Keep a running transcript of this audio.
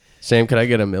Sam, could I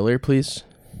get a Miller, please?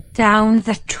 Down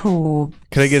the tube.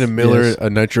 Can I get a Miller, Yes. a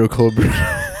Nitro Cold Brew?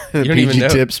 You don't even know.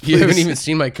 Tips, please? You haven't even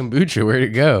seen my kombucha. Where'd it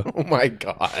go? Oh my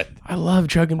god. I love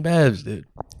chugging bevs, dude.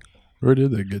 Where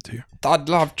did that get to? I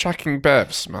love chucking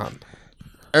bevs, man.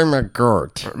 Oh my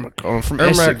god. I'm from Oh my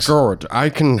Essex. god. I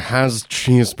can has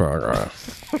cheeseburger.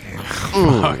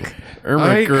 Fuck. Oh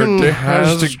my I god, can there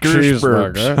has the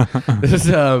cheeseburger.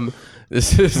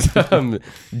 This is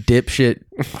dipshit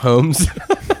Holmes.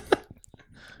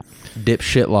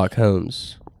 Dipshitlock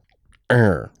Holmes.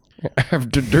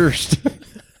 After Durst.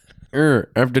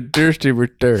 After Thirsty we're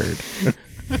third.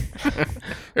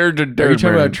 Are you talking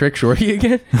about Trick Shorty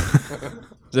again?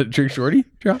 Is that a Trick Shorty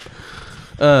drop?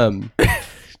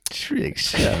 Trick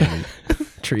Shorty.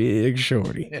 Trick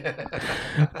Shorty.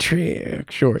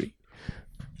 Trick Shorty.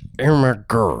 Oh my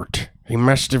god. He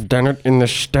must have done it in the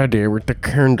study with the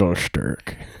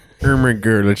candlestick. Oh my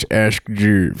god, let's ask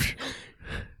Jeeves.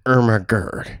 Oh my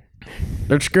god.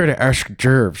 Let's go to Ask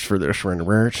Jervis for this one,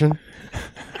 Watson.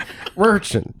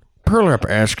 Watson, pull up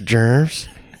Ask Jervis.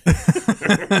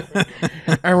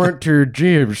 I want to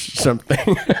Jeeves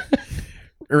something.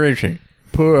 Richie,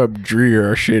 pull up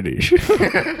Dreer Cities.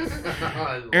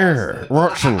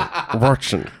 Watson,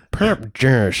 pull up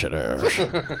Jervis it is.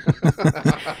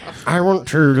 I want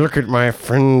to look at my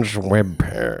friend's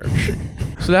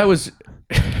webpage. So that was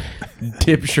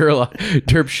Dip Sherlock,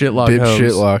 Derp Shitlock Dip Holmes.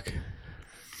 Shitlock.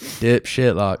 Dip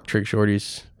Shitlock, Trick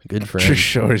Shorty's good friend. Trick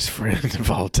Shorty's friend of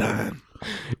all time.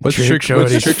 What's Trick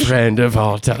Shorty's friend of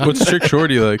all time. What's Trick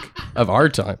Shorty like? Of our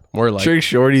time. More like Trick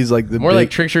Shorty's like the more like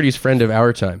Trick Shorty's friend of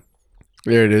our time.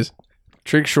 There it is.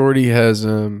 Trick Shorty has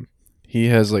he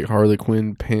has like Harley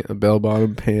Quinn bell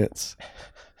bottom pants.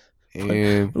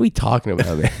 And What are we talking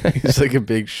about, man? he's like a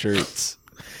big shirts.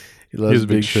 He He loves has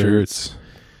big shirts.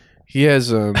 He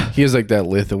has like that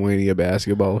Lithuania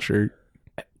basketball shirt.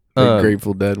 The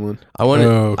Grateful Dead one. I want to.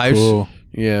 Oh, cool.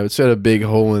 Yeah, it's got a big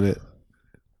hole in it.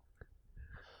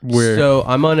 Where? So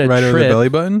I'm on a Right over the trip. belly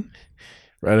button?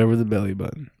 Right over the belly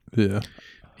button. Yeah.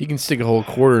 He can stick a whole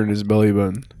quarter in his belly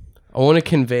button. I want to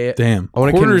convey. Damn. I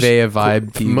want to Quarters- convey a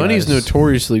vibe to you Money's guys.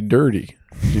 notoriously dirty.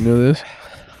 Do you know this?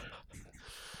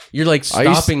 You're like I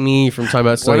used- stopping me from talking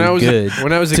about something good.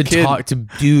 when I was a to kid, talk to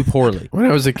do poorly. when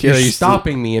I was a kid, You're I used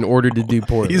stopping me in order to do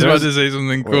poorly. He's about to say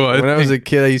something cool. When I was a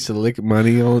kid, I used to lick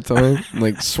money all the time,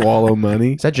 like swallow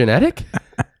money. Is that genetic?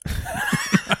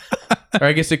 Or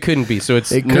I guess it couldn't be. So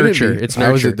it's It couldn't nurture. be. It's I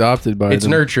was nurture. adopted by It's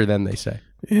them. nurture. Then they say.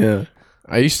 Yeah,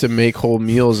 I used to make whole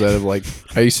meals out of like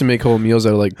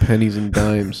pennies and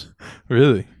dimes.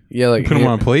 Really? Yeah, like Put them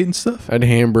on a plate and stuff? I had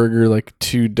hamburger like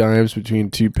 2 dimes between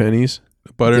 2 pennies.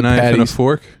 Butter The knife and a patties.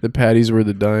 fork? The patties were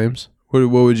the dimes. What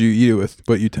would you eat it with?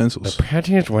 What utensils?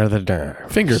 Patties were the dime.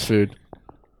 Finger food.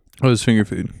 What was finger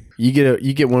food? You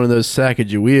get one of those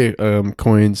Sacagawea You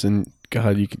coins, and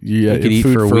God, you could eat eat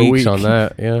food for a weeks week. on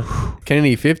that. Yeah.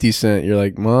 Kennedy 50 cent. You're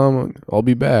like, Mom, I'll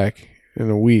be back in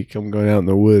a week. I'm going out in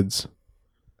the woods.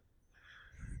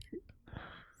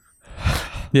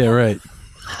 Yeah, right.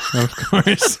 Of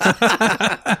course.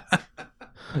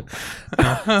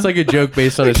 It's like a joke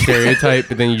based on a stereotype,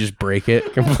 but then you just break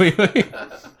it completely.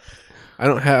 I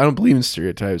don't believe in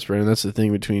stereotypes, Brandon. That's the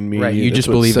thing between me Right. and you. You That's just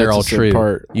what believe they're sets all us true.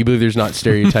 apart. You believe there's not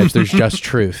stereotypes. There's just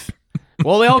truth.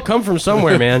 Well, they all come from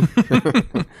somewhere, man.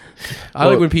 I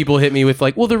like when people hit me with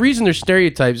like, well, the reason they're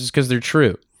stereotypes is because they're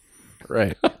true.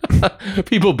 Right.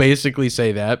 People basically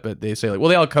say that, but they say like, well,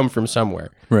 they all come from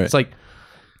somewhere. Right. It's like,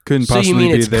 Couldn't so you possibly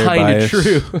mean be it's their kind of bias.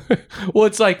 true? Well,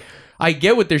 it's like, I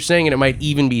get what they're saying, and it might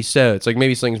even be so. It's like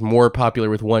maybe something's more popular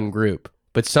with one group,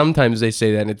 but sometimes they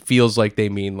say that, and it feels like they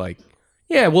mean like,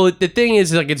 yeah. Well, the thing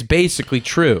is, like, it's basically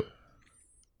true.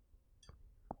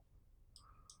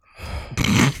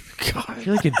 God,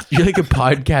 You're like a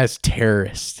podcast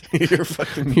terrorist. you're a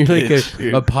fucking. You're like bitch,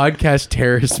 dude. a podcast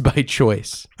terrorist by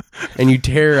choice, and you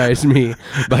terrorize me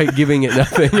by giving it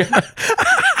nothing.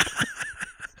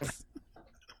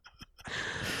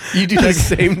 You do the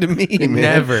same to me, man.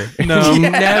 Never, No.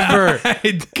 never.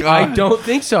 God. I don't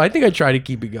think so. I think I try to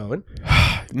keep it going.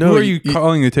 No, Who are you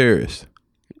calling a terrorist?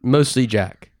 Mostly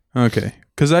Jack. Okay.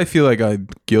 Because I feel like I'm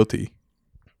guilty.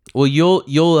 Well, you'll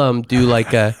do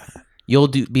like a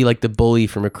be like the bully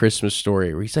from A Christmas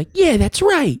Story, where he's like, yeah, that's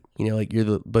right. You know, like you're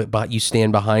the but you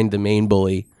stand behind the main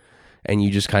bully, and you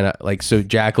just kind of like, so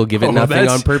Jack will give it nothing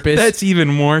on purpose. That's even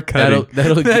more cutting.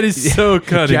 That is so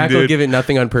cutting, Jack dude. will give it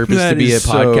nothing on purpose That to be a is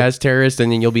so- podcast terrorist,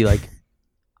 and then you'll be like,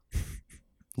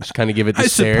 just kind of give it the I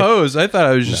stare. suppose. I thought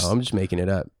I was just... No, I'm just making it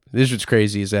up. This is what's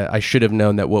crazy is that I should have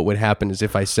known that what would happen is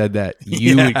if I said that,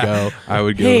 you would go, I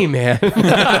would go. hey, man.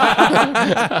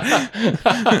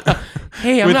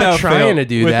 Hey, I'm not trying to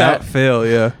do Without that. fail,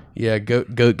 yeah. Yeah,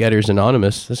 Goat Getters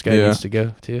Anonymous. This guy Yeah. needs to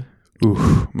go too.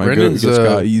 Ooh, my Brendan's, goat just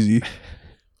got easy.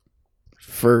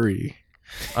 Furry.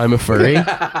 I'm a furry.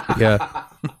 Yeah.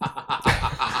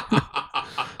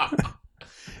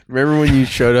 Remember when you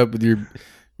showed up with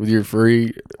your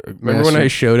furry? Remember when I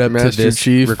showed up to Master this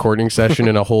Chief? recording session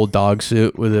in a whole dog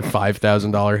suit with a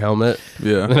 $5,000 helmet?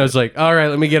 Yeah. And I was like, all right,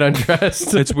 let me get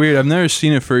undressed. It's weird. I've never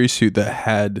seen a furry suit that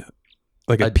had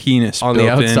like a penis on the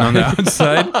built in on the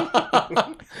outside.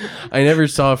 outside. I never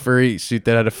saw a furry suit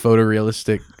that had a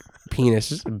photorealistic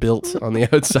penis built on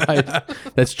the outside.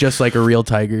 That's just like a real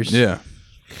tiger's. Yeah.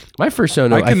 My first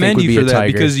Sono, I commend think, would you be for a that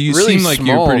tiger. because you really seem like small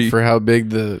you're pretty. for how big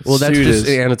the Well, that's suit just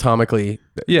is. anatomically.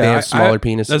 Yeah, they have smaller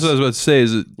penises. That's what I was about to say.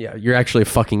 Is that Yeah, you're actually a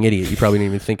fucking idiot. You probably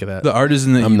didn't even think of that. the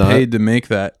artisan that I'm you not. paid to make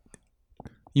that?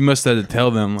 You must have to tell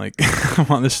them like, I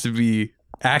want this to be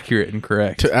accurate and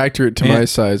correct. Accurate to my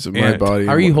size of my Yeah. body.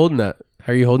 How are you holding that?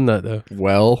 How are you holding that though?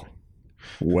 Well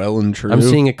and true. I'm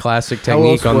seeing a classic How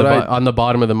technique else on the would I- on the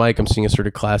bottom of the mic. I'm seeing a sort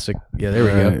of classic. Yeah, there we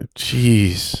go. Right.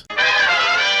 Jeez.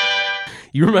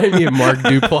 You remind me of Mark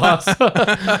Duplass.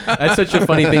 That's such a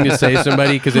funny thing to say to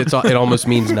somebody because it almost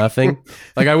means nothing.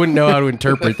 Like I wouldn't know how to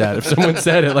interpret that if someone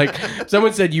said it. Like if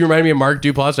someone said you remind me of Mark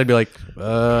Duplass, I'd be like,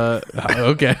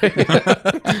 okay.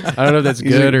 I don't know if that's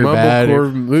He's good a or bad.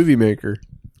 mumblecore movie maker.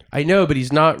 I know, but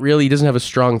he's not really. He doesn't have a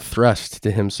strong thrust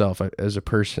to himself as a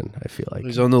person. I feel like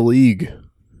He's on the league.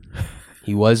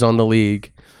 he was on the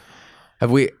league.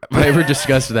 Have I ever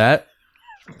discussed that?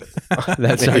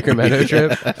 That Sacramento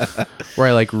trip where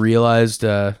I like realized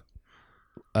where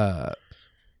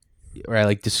I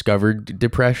like discovered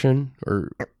depression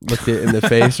or looked it in the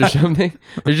face or something.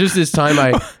 There's just this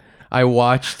time I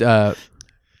watched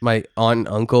my aunt and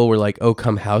uncle were like, oh,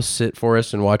 come house sit for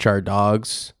us and watch our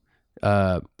dogs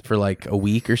for like a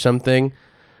week or something.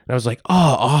 And I was like,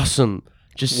 oh, awesome.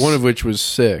 Just One of which was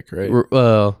sick, right?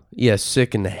 yeah,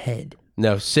 sick in the head.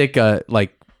 No, sick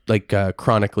like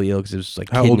chronically ill because it was like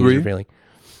How old kidneys were you? were failing.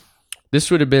 This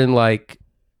would have been like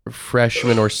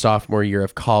freshman or sophomore year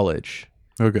of college.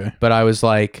 Okay. But I was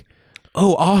like,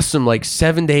 oh, awesome. Like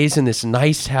 7 days in this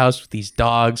nice house with these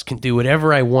dogs, can do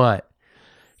whatever I want.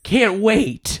 Can't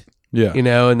wait. Yeah. You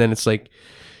know, and then it's like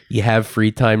you have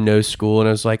free time, no school. And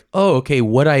I was like, oh, okay,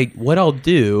 what I'll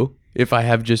do if I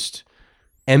have just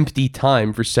empty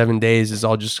time for 7 days is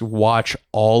I'll just watch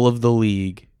all of the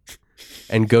league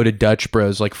and go to Dutch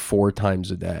Bros like 4 times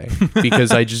a day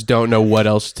because I just don't know what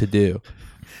else to do.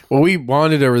 Well, we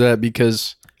bonded over that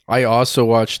because I also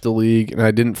watched the league and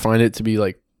I didn't find it to be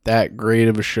like that great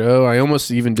of a show. I almost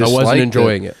even I disliked wasn't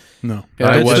enjoying it. No. Yeah,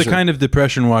 I It's the wasn't. kind of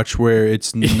depression watch where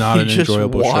it's not You an just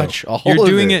enjoyable watch show. all You're of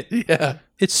doing it. it. Yeah.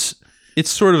 It's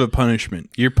sort of a punishment.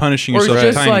 You're punishing Or yourself a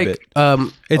just tiny like bit.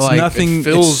 like, It's nothing. it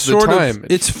fills it's the sort time. Of,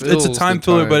 It it's fills a the time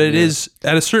filler, time, but it yeah. is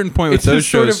at a certain point with It's those a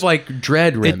sort shows. of like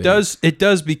dread remedy. It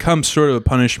does become sort of a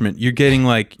punishment. You're getting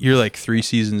like you're like 3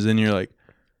 seasons in. You're like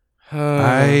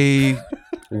I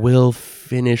will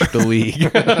finish the league.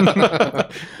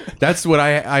 That's what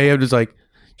I was like.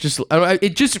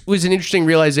 It just was an interesting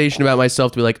realization about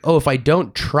myself to be like, oh, if I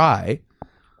don't try,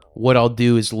 what I'll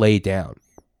do is lay down.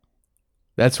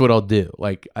 That's what I'll do.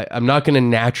 Like I'm not going to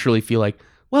naturally feel like,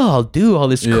 well, I'll do all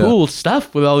this cool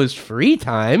stuff with all this free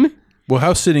time. well,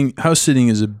 house sitting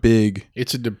is a big.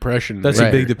 It's a depression. That's Right.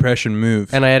 a big depression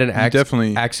move. And I had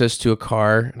definitely access to a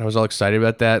car, and I was all excited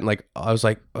about that. And like I was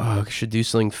like, oh, I should do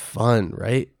something fun,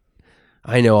 right?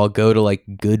 I know I'll go to like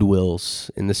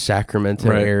Goodwill's in the Sacramento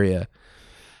Right. area.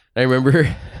 I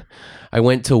remember I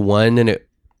went to one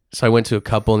so I went to a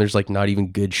couple and there's like not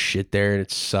even good shit there and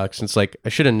it sucks. And it's like I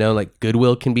should have known like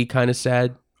Goodwill can be kind of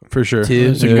sad for sure. too.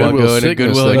 There's a You Goodwill go into sickness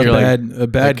Goodwill that and you're like A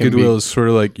bad can Goodwill be- is sort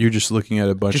of like you're just looking at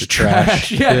a bunch just of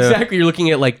trash. Yeah, exactly. You're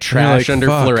looking at like trash like, under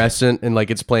fuck. fluorescent and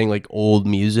like it's playing like old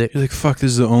music. You're like, fuck,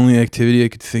 this is the only activity I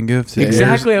could think of today.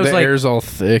 Exactly. I was the like- air's all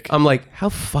thick. I'm like, how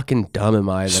fucking dumb am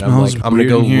I that Smells I'm gonna weird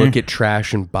go in here. look at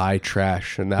trash and buy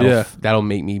trash and that'll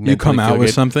make me You come mentally out feel with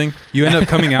good. something. You end up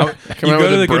coming out. Come you out go with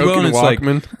to a the Goodwill and broken it's like,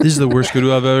 Walkman. this is the worst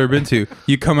Goodwill I've ever been to.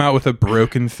 You come out with a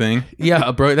broken thing.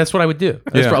 Yeah, bro, that's what I would do.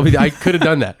 That's Yeah. probably I could have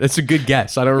done that. That's a good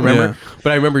guess. I don't remember, Yeah.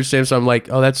 but I remember saying so. I'm like,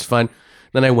 oh, that's fun.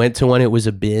 Then I went to one. It was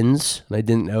a Bins, and I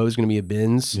didn't know it was gonna be a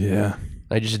Bins. Yeah.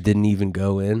 I just didn't even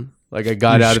go in. Like I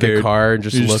got You're out of the scared. car and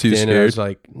just You're just looked too in, and I was scared.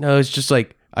 like, no, it's just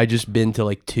like I just been to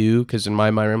like 2 because in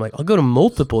my mind I'm like, I'll go to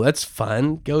multiple. That's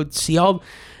fun. Go see all.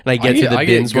 And I get to the I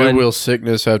Bins get one. Goodwill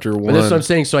sickness after But one. that's what I'm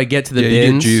saying. So I get to the Yeah, you get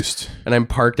Bins. juiced. And I'm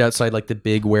parked outside like the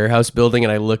big warehouse building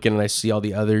and I look in and I see all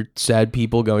the other sad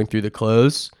people going through the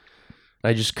clothes.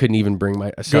 I just couldn't even bring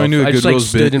myself. Going to a I just like Goodwill's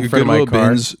stood in front of my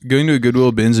car. Going to a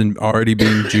Goodwill bins and already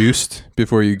being juiced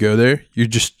before you go there.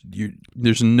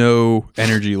 There's no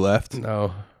energy left.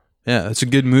 No. Yeah, that's a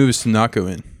good move is to not go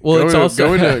in. Well, it's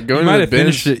also You might have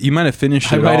finished it. You might have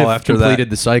finished I it might all have after completed that.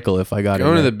 the cycle if I got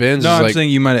Going to in the there. bins No, is I'm like,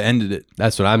 saying you might have ended it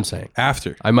That's what I'm saying.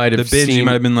 after. I might The have binge, seen. you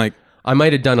might have been like, I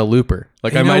might have done a looper.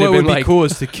 Like I you know might have what been would like. be cool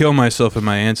is to kill myself at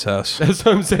my aunt's house. That's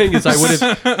what I'm saying. Is I would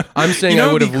have. I'm saying You know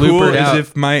I would what have would be cool loopered is out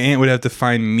if my aunt would have to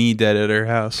find me dead at her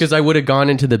house. because I would have gone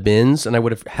into the bins and I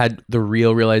would have had the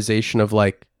real realization of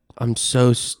like I'm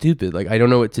so stupid. Like I don't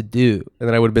know what to do. And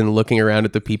then I would have been looking around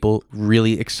at the people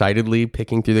really excitedly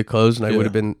picking through the clothes, and I would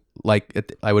have been like, Well,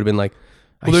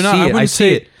 they're not. I wouldn't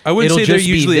say it. I wouldn't say they're just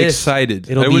be usually this. excited.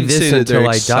 It'll I be wouldn't this say that they're until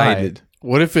I die. excited.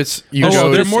 what if it's you Oh, go well,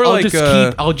 to they're more like,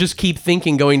 I'll just keep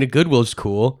thinking going to Goodwill's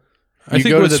cool you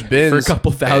think go to what's- the bins for a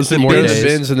couple thousand you more go to the days.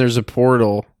 bins and there's a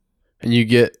portal, and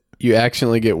you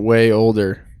accidentally get way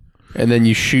older, and then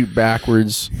you shoot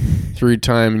backwards through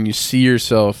time, and you see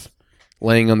yourself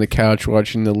laying on the couch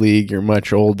watching the league. You're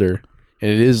much older,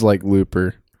 and it is like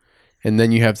Looper, and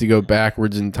then you have to go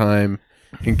backwards in time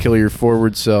and kill your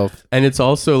forward self. And it's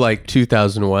also like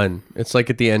 2001. It's like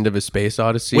at the end of a Space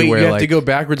Odyssey Wait, where you have like to go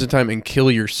backwards in time and kill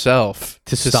yourself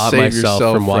to stop save myself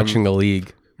yourself from watching the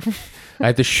league. I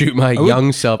have to shoot my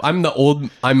young self. I'm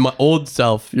my old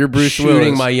self. You're Bruce shooting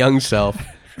Willis. my young self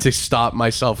to stop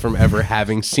myself from ever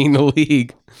having seen the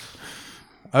league.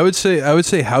 I would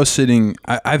say house sitting.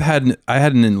 I had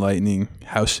an enlightening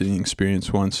house sitting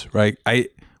experience once. Right, I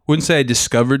wouldn't say I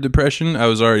discovered depression. I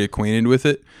was already acquainted with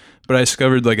it, but I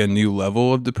discovered like a new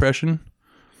level of depression.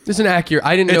 This isn't accurate.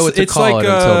 I didn't know what to It's call like it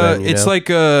until then. it's know? like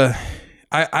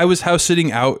I was house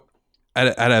sitting out at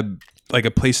a like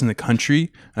a place in the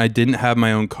country, and I didn't have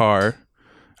my own car,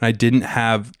 and I didn't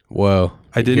have whoa.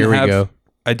 I didn't Here have we go.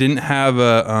 I didn't have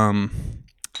a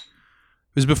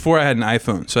it was before I had an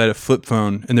iPhone, so I had a flip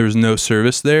phone, and there was no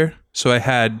service there, so I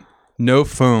had no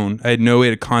phone. I had no way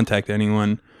to contact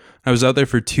anyone. I was out there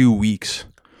for 2 weeks.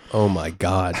 Oh my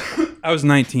god. I was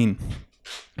 19,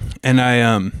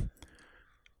 and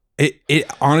it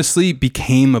honestly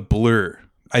became a blur.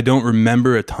 I don't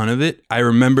remember a ton of it. I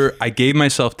remember I gave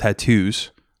myself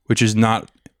tattoos, which is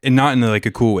not in like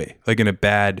a cool way, like in a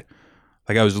bad,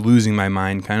 like I was losing my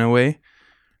mind kind of way.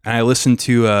 And I listened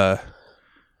to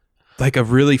like a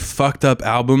really fucked up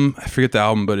album. I forget the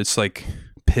album, but it's like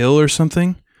Pill or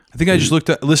something. I think I just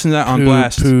listened to that on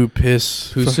blast.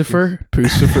 Piss. Pucifer?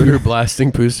 Pucifer. You're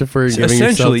blasting Pucifer and giving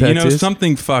Essentially, yourself you know, tattoos?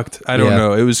 something fucked. I don't Yeah.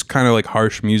 know. It was kind of like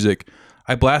harsh music.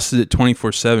 I blasted it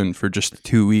 24/7 for just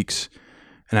 2 weeks,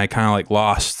 and I kind of like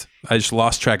I just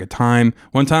lost track of time.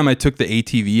 One time I took the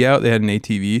ATV out. They had an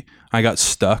ATV. I got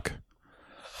stuck.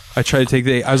 I tried to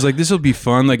take I was like, this will be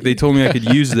fun. Like they told me I could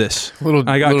use this.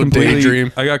 I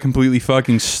got completely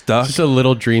fucking stuck. Just a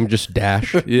little dream just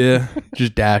dashed. Yeah.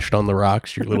 Just dashed on the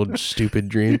rocks, your little stupid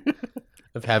dream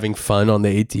of having fun on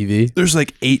the ATV. There's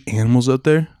like 8 animals out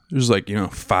there. There's like,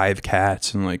 5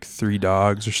 cats and like 3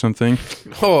 dogs or something.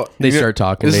 Oh, They start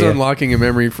talking This to is you. unlocking a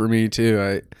memory for me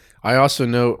too. I also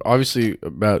know obviously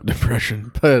about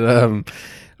depression, but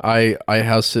I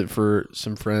house sit for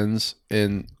some friends,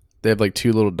 and they have like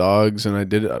 2 little dogs, and I've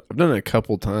done it a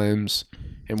couple times,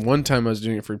 and one time I was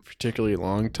doing it for a particularly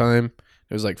long time.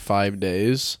 It was like 5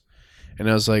 days, and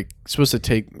I was like supposed to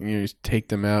take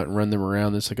them out and run them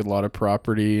around. There's like a lot of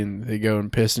property, and they go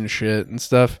and piss and shit and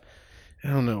stuff. I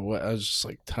don't know what, I was just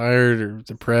like tired or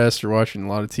depressed or watching a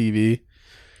lot of TV.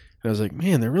 And I was like,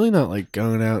 man, they're really not like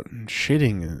going out and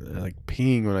shitting and like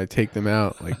peeing when I take them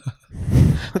out. Like,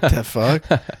 what the fuck?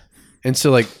 And so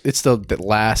like it's the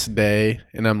last day,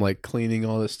 and I'm like cleaning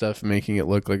all this stuff, making it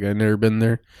look like I've never been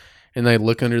there. And I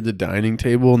look under the dining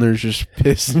table, and there's just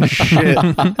piss and shit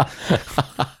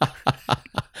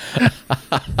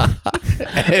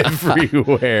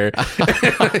everywhere.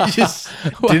 I just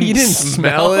Well, didn't, you didn't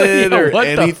smell smell it? it or Yeah, what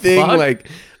the anything. fuck? Like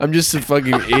I'm just a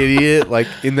fucking idiot, like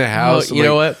in the house. You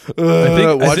know like, what?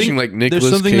 I watching think like there's Nicolas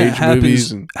something Cage that happens,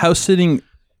 movies. And, house sitting,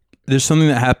 there's something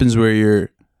that happens where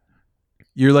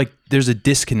you're like, there's a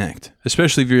disconnect,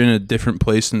 especially if you're in a different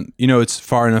place and it's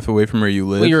far enough away from where you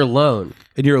live. Well, you're alone.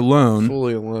 and you're alone,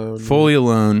 fully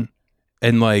alone.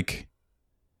 and like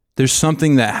there's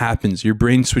something that happens. Your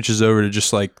brain switches over to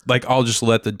just like I'll just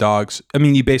let the dogs. I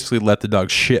mean, you basically let the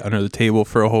dogs shit under the table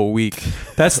for a whole week.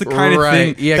 That's the kind of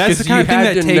Right. thing. Yeah, that's 'cause the kind you of thing had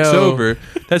that to takes know. over.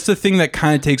 That's the thing that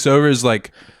kind of takes over is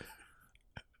like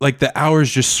the hours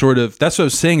just sort of. That's what I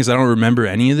was saying is I don't remember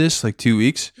any of this. Like 2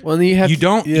 weeks. Well, then you have You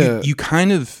don't. Yeah. You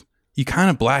kind of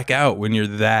black out when you're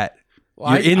that.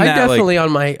 Well, You're in I that, definitely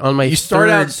on my You start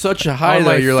third, out such a high on though.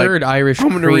 my You're third like, Irish I'm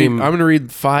gonna cream. read. I'm gonna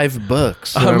read 5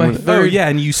 books. On and I'm my gonna- third- Oh yeah,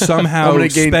 and you I'm somehow gonna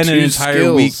spend gain an 2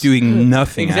 entire week skills. doing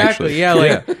nothing. Exactly. Actually.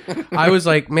 Yeah. Like I was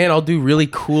like, man, I'll do really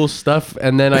cool stuff,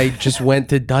 and then I just went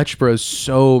to Dutch Bros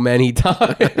so many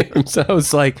times. I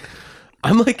was like,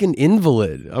 I'm like an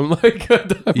invalid. I'm like a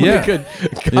guy.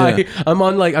 Yeah.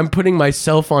 I'm putting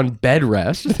myself on bed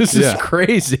rest. This is Yeah.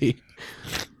 crazy.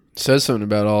 Says something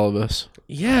about all of us.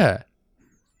 Yeah.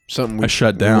 Something we I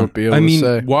shut we down. won't be able I to mean,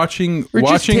 say. watching It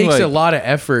just takes like a lot of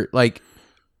effort. Like,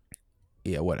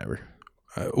 yeah, whatever.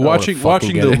 watching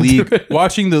fucking get the into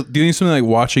league, it. doing something like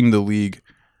watching the league.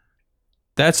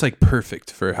 That's like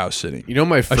perfect for house sitting. You know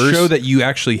my A first show that you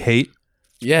actually hate.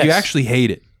 yes. You actually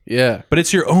hate it, yeah. but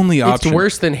it's your only option. It's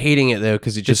worse than hating it though,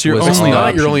 because it just your was It's only not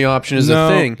on. your only option is no,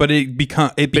 the thing. but it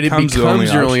becomes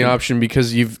Your only option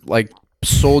because you've like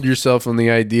sold yourself on the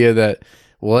idea that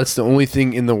well, that's the only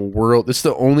thing in the world. It's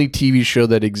the only TV show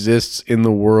that exists in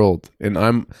the world, and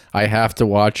I have to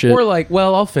watch it. Or like,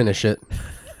 well, I'll finish it.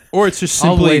 Or it's just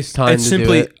I'll simply waste time it's to do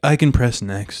simply it. I can press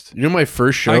next. You know my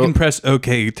first show. I can press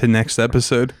OK to next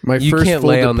episode. my You first can't full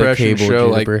lay on the depression cable,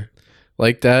 show Juniper.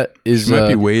 like that is You might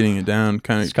be weighting it down,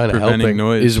 kind It's of kinda preventing helping.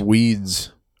 noise. is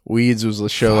Weeds. Weeds was a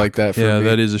show like that for yeah, me.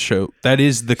 that is a show. That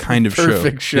is the kind of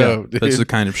Perfect show, Yeah, that's dude. the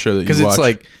kind of show that you because watch. it's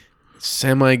like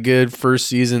semi good first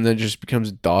season, then just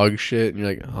becomes dog shit, and you're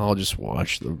like, I'll just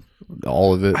watch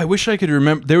all of it. I wish I could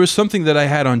remember. There was something that I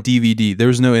had on DVD. There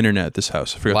was no internet at this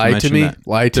house. I forgot to Lie to mention me. that.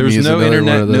 Lie to There me. was is no another one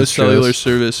internet, of no those cellular shows.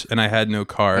 service, and I had no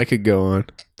car. I could go on.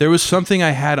 There was something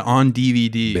I had on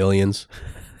DVD. Billions.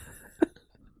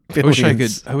 I wish I could.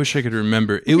 Billions. I wish I could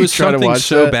remember. It You was try to something watch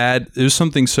so that? bad. It was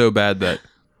something so bad that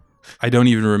I don't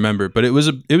even remember. But it was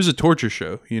a torture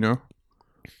show. You know.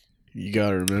 You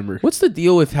gotta remember. What's the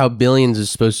deal with how Billions is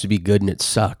supposed to be good and it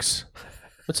sucks?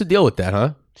 What's the deal with that,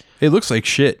 huh? It looks like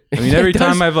shit. I mean, It every does.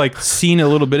 time I've like seen a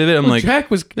little bit of it, I'm like, Jack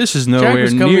was this is Jack nowhere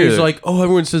was coming. near. He's like, oh,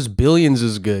 everyone says Billions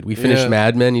is good. We finished Yeah.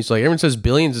 Mad Men. He's like, everyone says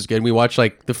Billions is good. We watched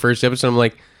like the first episode. I'm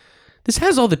like, this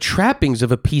has all the trappings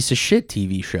of a piece of shit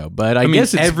TV show, but I I mean,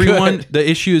 guess it's everyone. good. The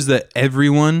issue is that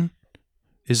everyone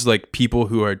is like people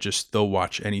who are just they'll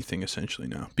watch anything essentially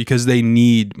now because they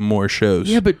need more shows.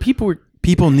 Yeah, but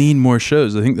People need more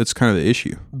shows. I think that's kind of the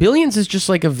issue. Billions is just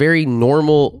like a very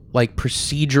normal, like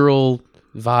procedural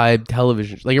vibe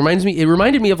television. Like it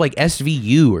reminded me of like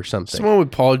SVU or something. Someone with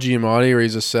Paul Giamatti where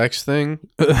he's a sex thing,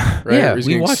 right? Yeah, Where he's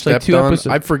we getting watched, like, stepped 2 on. episodes.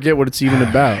 I forget what it's even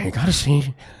about. I gotta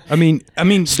see. I mean,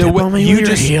 the way you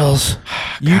just heels.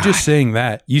 just saying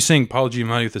that you saying Paul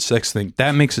Giamatti with the sex thing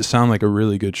that makes it sound like a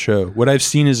really good show. What I've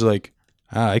seen is like,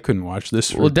 I couldn't watch this.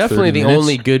 For Well, definitely 30 the minutes.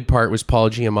 only good part was Paul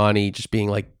Giamatti just being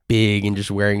like big and just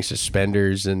wearing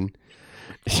suspenders and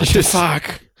just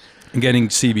Fuck. And getting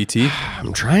CBT.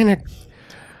 I'm trying to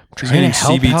getting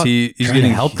help CBT. out- He's trying to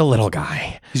getting help the little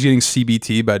guy. He's getting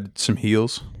CBT by some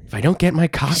heels. If I don't get my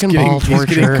cock He's and getting, ball he's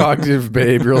getting torture, cognitive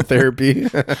behavioral therapy.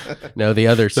 no, the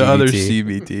other The CBT. other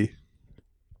CBT.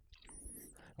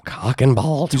 Cock and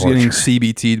ball He's torture. getting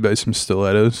CBT'd by some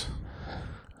stilettos.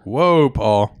 Whoa,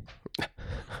 Paul.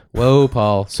 Whoa,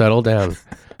 Paul, settle down.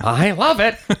 I love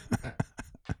it.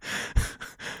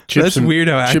 That's weird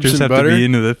how chips actors and have butter? to be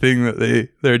into the thing that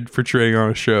they're portraying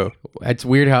on a show. It's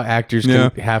weird how actors Yeah.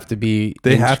 can have to be.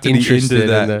 They have to be interested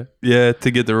into that. in the. Yeah,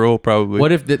 to get the role probably.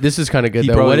 What if this is kind of good He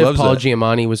though? What probably if loves Paul that.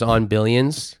 Giamatti was on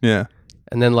Billions Yeah.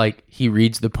 and then like he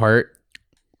reads the part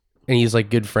and he's like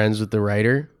good friends with the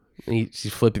writer and he's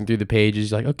flipping through the pages.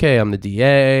 He's like, okay, I'm the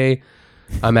DA.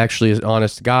 I'm actually an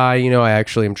honest guy. You know, I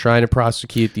actually am trying to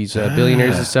prosecute these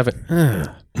billionaires and stuff.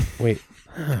 Wait.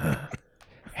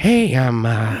 Hey,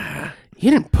 you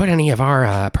didn't put any of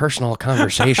our personal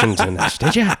conversations in this,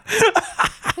 did you?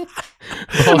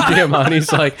 Paul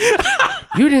Giamatti's like,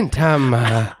 you didn't,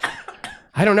 I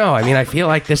don't know. I mean, I feel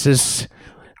like that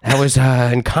was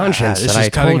in conscience This that I is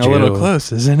cutting told a you. little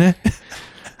close, isn't it?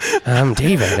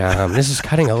 David, this is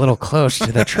cutting a little close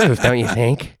to the truth, don't you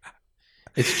think?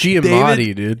 It's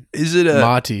Giamatti, dude. Is it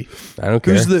Matti. I don't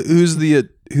care.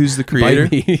 Who's the creator?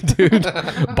 Bite me,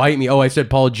 dude. Bite me. Oh, I said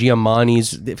Paul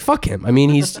Giamatti's. Fuck him. I mean,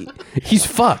 he's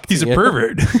fucked. He's a you know?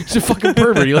 pervert. He's a fucking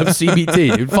pervert. He loves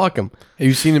CBT, dude. Fuck him. Have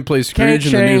you seen him play Scrooge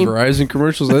in the new shame. Verizon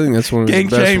commercials? I think that's one of his King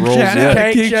best shame, roles shout yet.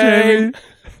 out. King shame.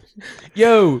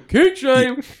 Yo, king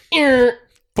shame.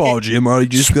 Paul Giamatti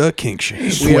just got kink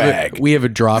shame. We have a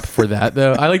drop for that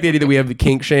though. I like the idea that we have the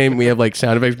kink shame. We have like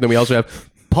sound effects, but then we also have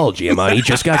Paul Giamatti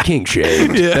just got kink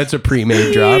shamed. That's a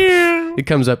pre-made drop. It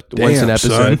comes up once an Damn,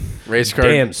 episode. son. Race car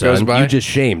Damn, goes son, by. you just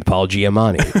shamed Paul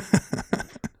Giamatti.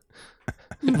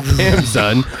 Damn,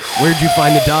 son, where'd you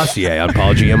find the dossier on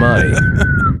Paul Giamatti?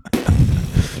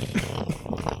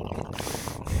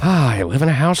 I live in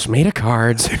a house made of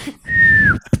cards.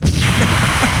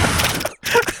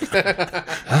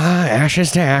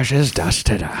 Ashes to ashes, dust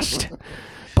to dust.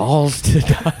 Balls to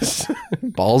dust.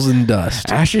 Balls and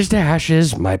dust. Ashes to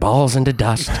ashes, my balls into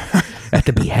dust. At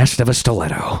the behest of a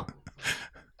stiletto.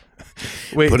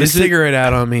 Wait, Put a cigarette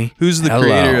out on me. Who's the Hello.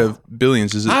 creator of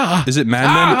Billions? Is it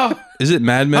Mad Men? Is it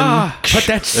Mad Men? Put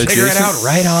that cigarette Jason? out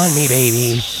right on me,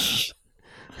 baby.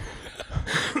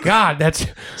 God, that's...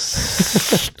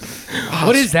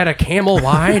 What is that, a Camel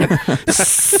wide?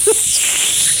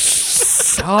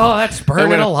 Oh, that's I burning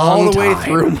went a long all the way time.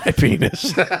 through my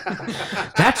penis.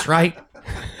 That's right.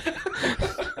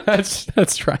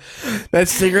 That's right. That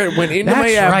cigarette went into That's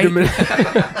my abdomen.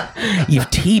 right. You've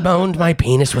T-boned my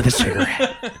penis with a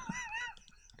cigarette.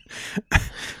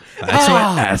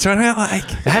 That's what I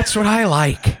like. That's what I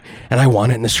like, and I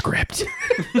want it in the script.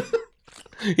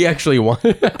 He actually won.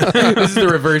 This is the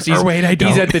reverse. He's, Or wait, I He's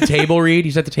don't. at the table read.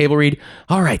 He's at the table read.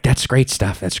 All right, that's great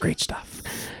stuff. That's great stuff.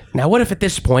 Now, what if at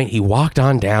this point he walked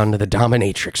on down to the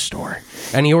dominatrix store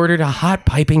and he ordered a hot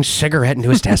piping cigarette into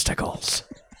his testicles?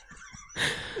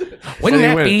 Wouldn't And he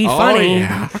that went, be "Oh, funny?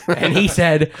 yeah." And he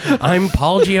said, "I'm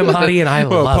Paul Giamatti and I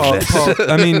love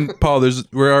this." Paul,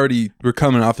 we're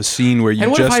coming off a scene where you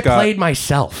And what if just I got played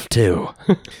myself too?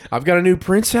 I've got a new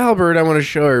Prince Albert I want to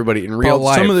show everybody in real Paul,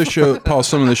 life. some of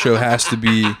the show has to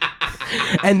be.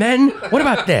 And then what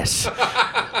about this?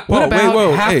 What Whoa, about wait,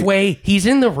 whoa, hey. halfway? He's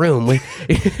in the room.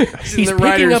 He's the picking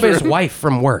writer's up his room. wife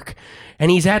from work, and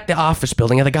he's at the office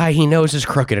building, and the guy he knows is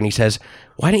crooked, and he says,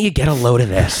 "Why don't you get a load of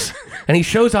this?" And he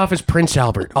shows off his Prince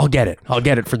Albert. I'll get it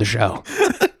for the show.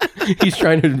 He's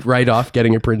trying to write off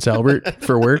getting a Prince Albert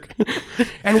for work.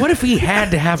 And what if he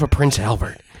had to have a Prince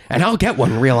Albert? And I'll get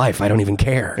one in real life. I don't even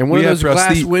care. and one We of have those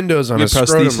glass prosthe- windows on we his have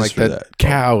scrotum prosthesis like for that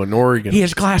cow in Oregon. He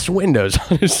has glass windows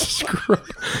on his scrotum.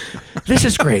 This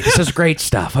is great. This is great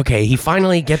stuff. Okay, he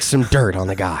finally gets some dirt on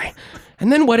the guy.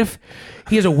 And then what if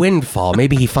he has a windfall?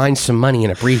 Maybe he finds some money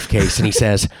in a briefcase and he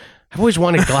says, "I've always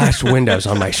wanted glass windows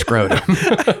on my scrotum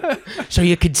so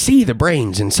you could see the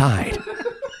brains inside.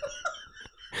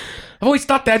 I've always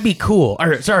thought that'd be cool."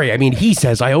 Or, sorry, I mean, he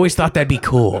says, "I always thought that'd be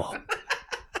cool."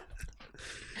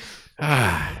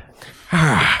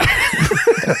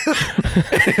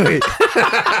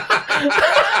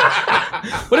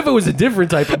 What if it was a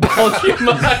different type of Paul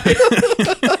Giamatti?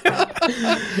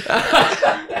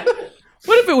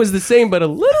 What if it was the same but a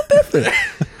little different?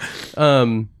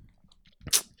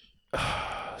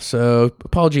 So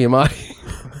Paul Giamatti.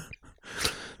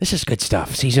 This is good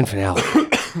stuff. Season finale.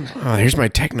 Oh, here's my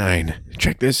Tech 9.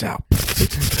 Check this out.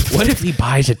 What if he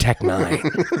buys a Tech 9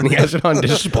 and he has it on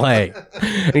display?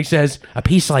 And he says, "A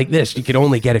piece like this you can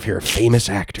only get if you're a famous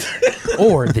actor.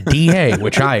 Or the DA,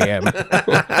 which I am."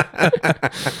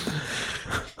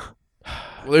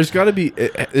 Well, there's got to be.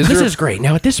 This is great.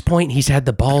 Now at this point, he's had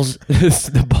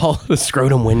the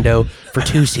scrotum window for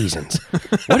 2 seasons.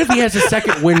 What if he has a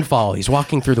second windfall? He's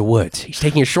walking through the woods. He's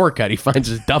taking a shortcut. He finds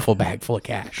his duffel bag full of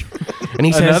cash, and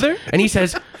he says, Another? And he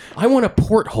says, "I want a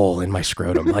porthole in my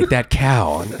scrotum, like that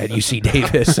cow at UC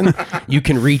Davis, and you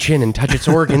can reach in and touch its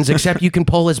organs, except you can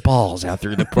pull his balls out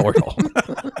through the porthole."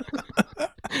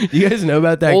 You guys know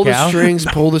about that Pull cow? the strings,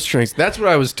 pull the strings. That's what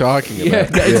I was talking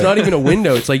about. Yeah, it's not even a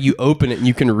window. It's like you open it and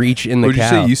you can reach in the Would you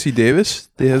cow. say UC Davis?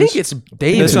 I think it's That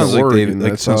Davis. sounds like Oregon, Davis.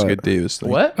 Like that's sounds how good Davis thing.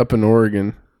 What? Up in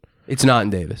Oregon. It's not in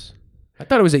Davis. I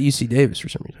thought it was at UC Davis for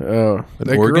some reason. Oh,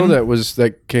 that Oregon? girl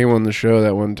that came on the show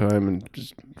that one time and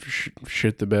just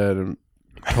shit the bed and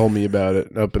told me about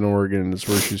it up in Oregon. That's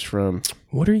where she's from.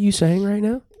 What are you saying right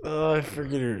now? Oh, I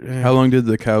forget her. How long did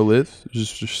the cow live?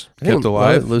 Just I think kept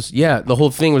alive? it was- yeah, the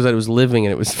whole thing was that it was living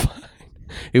and it was fine.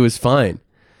 It was fine.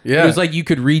 Yeah, It was like you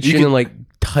could reach in and like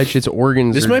touch its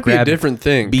organs. this or might be a grab different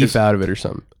thing. beef 'cause out of it or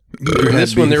something. in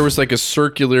this one, there was like a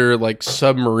circular, like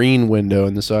submarine window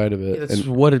in the side of it, That's and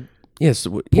what it. Yes,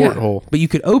 yeah, Porthole. but you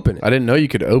could open it. I didn't know you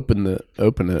could open it. I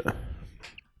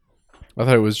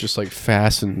thought it was just like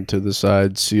fastened to the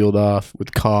side, sealed off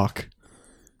with caulk.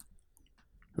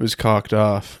 It was caulked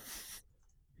off.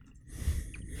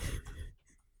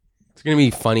 It's gonna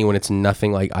be funny when it's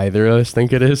nothing like either of us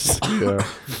think it is. Yeah.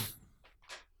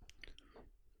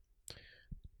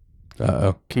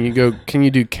 Uh oh. Can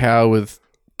you do cow with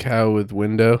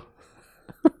window?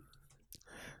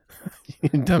 You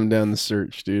dumb down the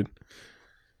search, dude.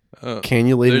 Oh,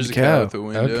 Cannulated there's a cow cow. at the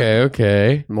window.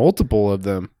 Okay. Multiple of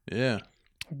them. Yeah.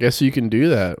 Guess you can do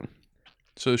that.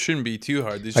 So it shouldn't be too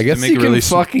hard. They just I have guess to make you a can really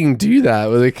fucking do that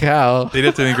with a cow. They'd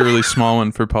have to make a really small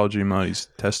one for Paul Giamatti's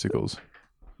testicles.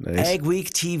 Nice. Ag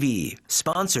Week TV,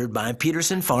 sponsored by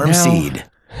Peterson Farm Now- Seed.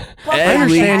 I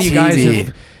understand you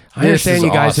guys. I understand is you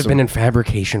guys have awesome. been in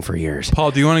fabrication for years.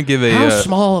 Paul, do you want to give How a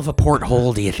small of a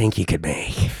porthole do you think you could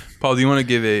make? Paul? Do you want to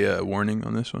give a warning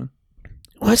on this one?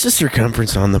 What's the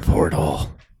circumference on the porthole? Do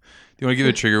you want to give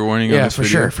a trigger warning? on Yeah, this for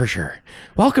video? sure, for sure.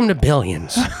 Welcome to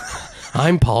Billions.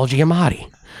 I'm Paul Giamatti.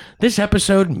 This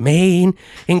episode may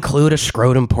include a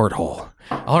scrotum porthole.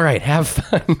 All right, have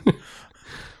fun.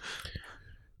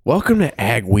 Welcome to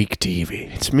Ag Week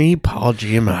TV. It's me, Paul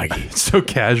Giamatti. It's so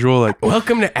casual. Like,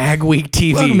 Welcome to Ag Week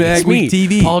TV. Welcome to It's Ag Week me,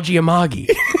 TV. Paul Giamatti.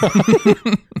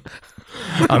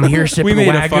 I'm here sipping we made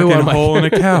a Wagyu fucking on my... hole in a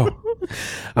cow.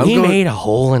 He made a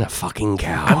hole in a fucking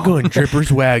cow. I'm going Drippers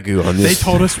Wagyu on They this.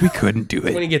 told us we couldn't do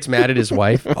When it. he gets mad at his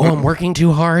wife, oh, I'm working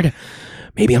too hard.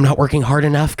 Maybe I'm not working hard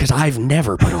enough because I've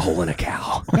never put a hole in a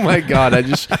cow. Oh my god!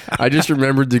 I just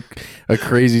remembered a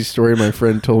crazy story my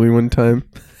friend told me one time.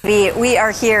 We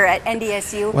are here at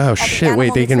NDSU. Wow, at the shit,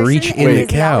 wait, Animal they can Nutrition reach and in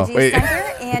the cow. Physiology Wait.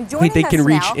 Center, and joining Wait, they can us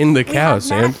reach now, in the we cow, have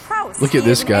Sam. Matt Krause. Look at He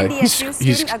this is an guy. NDSU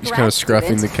He's student, a kinda grad scruffing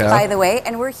student, the cow. By the way,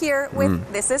 and we're here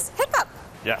with this is Hiccup.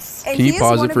 Yes. And Can you he is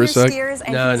pause one it of for a your sec? steers,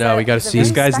 and No, he's no, a- we gotta he's a see. very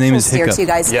This guy's name is special steer Hiccup. to you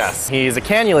guys. Yes. He's a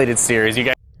cannulated series. You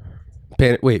guys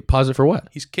Wait, pause it for what?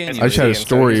 He's canyon. I just had a see him.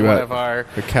 story he's about one of our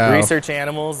the cow. research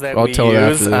animals that I'll we tell it after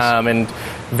use, this. and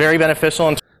very beneficial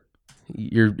in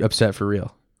You're upset for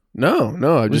real. No,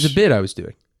 I It was just. a bit I was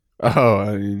doing. Oh,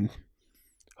 I mean,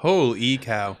 Holy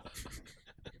cow.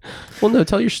 Well, no,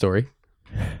 tell your story.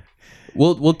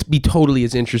 We'll be totally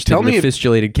as interested Tell in me the if-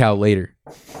 fistulated cow later.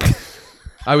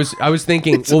 I was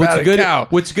thinking. it's well, about what's a good? cow.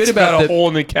 What's good It's about a the hole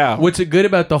in the cow? What's good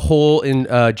about the hole in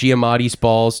Giamatti's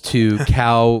balls to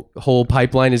cow hole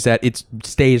pipeline is that it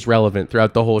stays relevant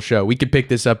throughout the whole show. We could pick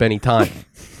this up anytime.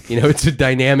 You know, it's a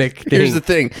dynamic thing. Here's the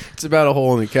thing: it's about a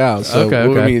hole in the cow, so Okay,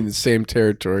 we'll okay. be in the same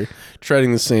territory,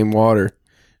 treading the same water,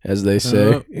 as they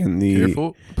say in the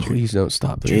Careful. Please don't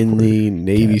stop. the in recording. the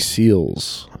Navy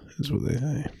SEALs. Is what they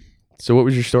say. So, what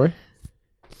was your story?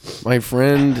 My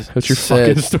friend What's your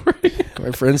said, fucking story?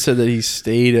 My friend said that he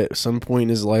stayed at some point in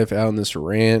his life out on this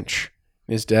ranch.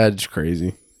 His dad's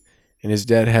crazy, and his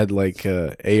dad had like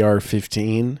a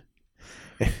AR-15.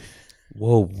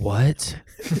 Whoa, what?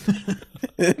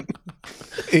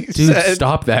 He Dude, said,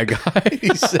 stop that guy.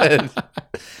 He said,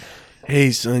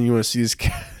 "Hey son, you want to see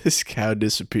this cow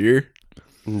disappear?"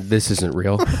 This isn't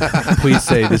real. Please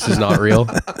say this is not real.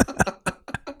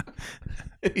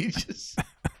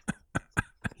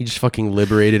 He just fucking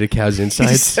liberated a cow's He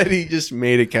insides. said he just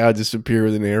made a cow disappear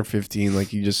with an AR-15. Like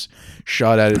he just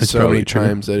shot at it That's so probably many true.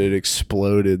 times that it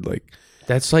exploded. Like,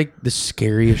 That's like the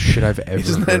scariest shit I've ever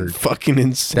isn't heard. that fucking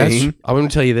That's. insane? I'm going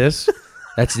to tell you this.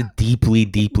 That's deeply,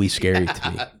 deeply scary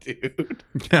to me.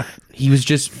 Dude. He was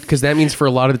just because that means for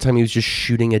a lot of the time he was just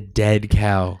shooting a dead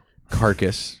cow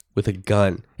carcass with a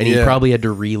gun, and he Yeah. probably had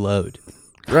to reload.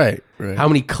 Right. How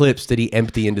many clips did he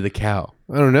empty into the cow?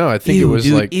 I don't know. I think Ew, it was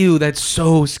dude, like, ew, that's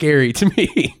so scary to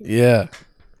me. yeah.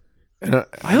 And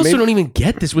I also don't even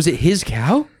get this. Was it his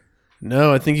cow?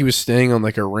 No, I think he was staying on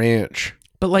like a ranch.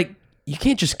 But like, you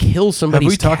can't just kill Have somebody's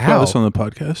we talked cow. about this on the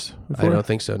podcast I before? don't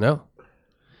think so. No,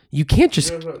 you can't just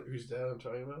Whose dad I'm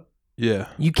talking about? Yeah.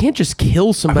 you can't just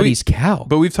kill somebody's cow.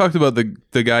 But we've talked about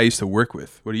the guy I used to work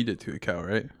with, what he did to a cow,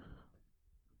 right?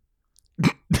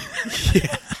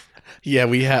 Yeah,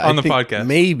 we had On the podcast.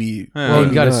 Maybe. Yeah. Well, you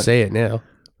maybe got to not. say it now.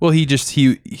 Well, he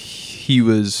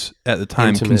was at the time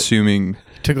Intimate. consuming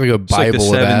Took like a it's like the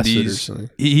Bible of acid or 70s. something.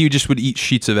 He just would eat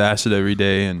sheets of acid every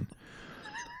day, and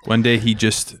one day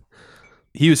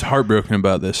he was heartbroken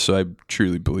about this. So I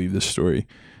truly believe this story.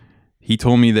 He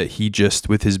told me that he just,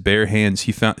 with his bare hands,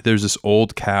 he found there's this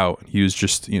old cow. He was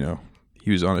just, he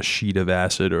was on a sheet of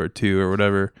acid or two or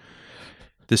whatever.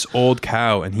 This old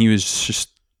cow, and he was just.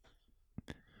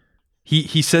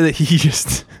 He said that he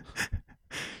just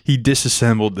he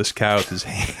disassembled this cow with his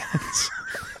hands.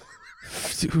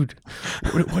 Dude,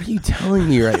 what are you telling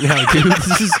me right now, dude?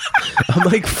 I'm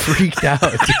like freaked out,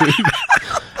 dude.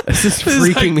 This is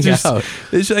freaking me out.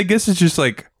 I guess it's just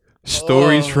like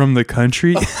stories from the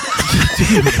country.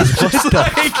 Just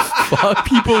like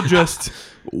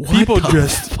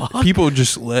people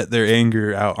just let their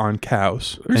anger out on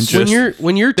cows and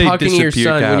When you're they talking to your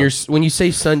disappear son, when you say,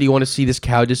 "Son, do you want to see this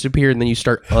cow disappear?" and then you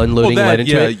start unloading lead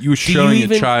into it. you were do showing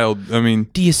even, a child. I mean,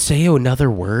 Do you say another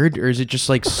word, or is it just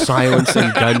like silence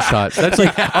and gunshots? That's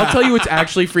like I'll tell you what's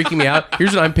actually freaking me out.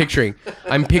 Here's what I'm picturing.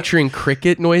 I'm picturing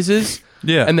cricket noises.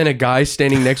 Yeah. And then a guy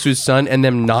standing next to his son, and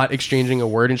them not exchanging a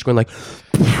word, and just going like.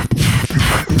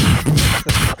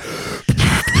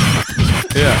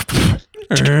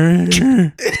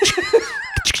 yeah.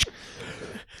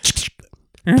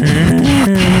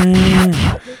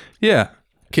 Yeah.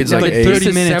 Kid's Like like,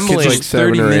 30 minutes. disassembling. Like 30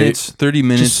 7 or 8. minutes. 30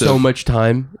 minutes. just so of- much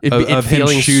time. It of him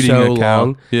feeling shooting so a cow.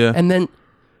 long. Yeah. And then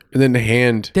And then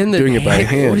the doing it by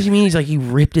hand. What does he mean? He's like he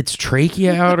ripped its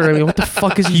trachea out, or I mean, what the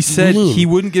fuck is he? He said mean? he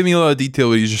wouldn't give me a lot of detail,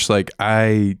 but he's just like,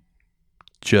 I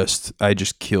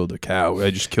just killed a cow.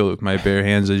 I just killed it with my bare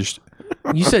hands.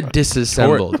 You said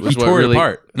disassembled. He was what tore it really-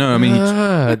 apart. No, I mean,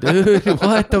 Dude,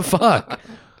 what the fuck?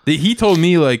 he told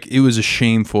me like it was a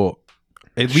shameful.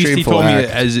 At least he Shameful told me act. it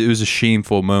as it was a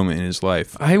shameful moment in his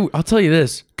life. I'll tell you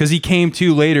this. Because he came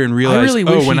to later and I realized, really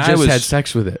wish when he I just was had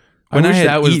sex with it. when I I wish had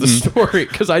that was the eaten- story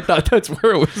because I thought that's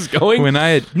where it was going. when I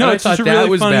had And I it's just a thought that really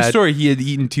was funny bad. story. He had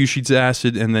eaten 2 sheets of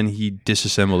acid and then he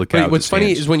disassembled a cow. Wait, with what's his funny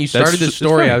hands. is when you That's started this just- it's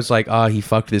story, funny. I was like, he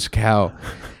fucked this cow.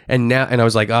 And I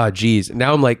was like, geez.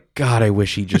 Now I'm like, God, I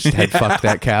wish he just had fucked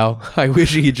that cow. I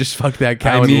wish he had just fucked that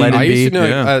cow I and mean, let I it be. used to know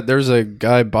Yeah. there was a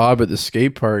guy Bob at the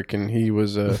skate park, and he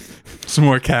was some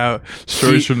more cow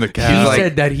stories from the He cow. like-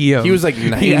 said that he was like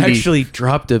 90. He actually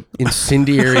dropped a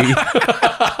incendiary.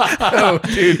 Oh,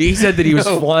 dude! He said that he was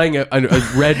flying a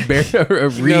red bear, a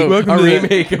Welcome to-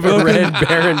 remake of a Red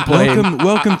Baron plane.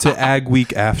 welcome to Ag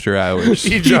Week After Hours.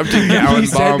 he dropped a cow He and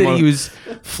said bomb that on- he was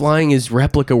flying his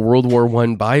replica World War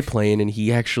I biplane, and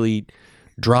he actually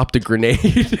dropped a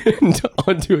grenade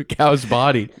onto a cow's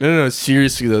body. No,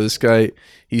 seriously though, this guy,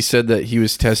 he said that he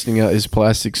was testing out his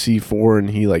plastic C4, and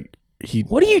he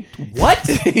What are you? What?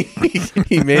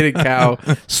 he made a cow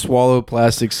swallow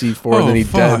plastic C4, and then he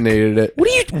fuck. detonated it. What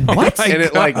are you? What? And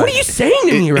it, like- what are you saying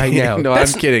to me right now? No, I'm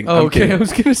kidding. Oh, I'm okay, kidding. I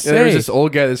was gonna Yeah, there was say. this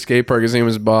old guy at the skate park. His name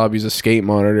was Bob. He's a skate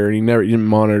monitor, and he didn't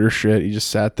monitor shit. He just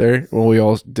sat there. Well, we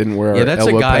all didn't wear Yeah, our that's a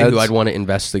elbow guy pads. who I'd want to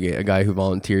investigate. A guy who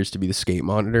volunteers to be the skate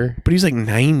monitor. But he's like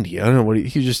 90. I don't know what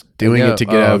he was just doing Yeah, it to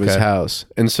get oh, out of his okay. house.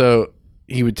 And so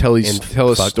he would tell And us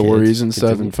fuck stories kids. and stuff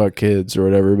Continue. and fuck kids or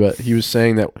whatever. But he was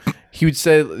saying that he would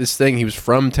say this thing. He was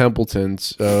from Templeton,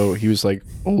 so he was like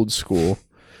old school.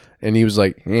 And he was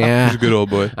like, yeah. He's a good old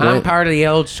boy. I'm part of the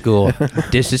old school.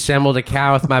 Disassembled a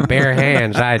cow with my bare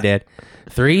hands. I did.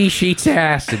 3 sheets of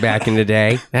acid back in the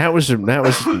day. That was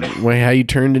how you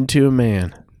turned into a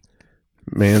man.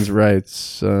 Man's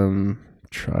rights,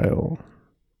 trial,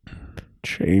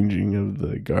 changing of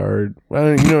the guard. Well,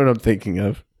 you know what I'm thinking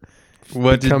of.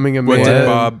 Becoming a What man. did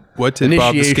Bob the skate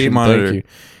Initiation, monitor? thank you.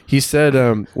 He said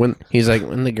when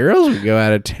the girls would go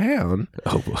out of town,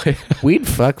 Oh boy. we'd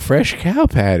fuck fresh cow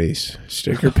patties,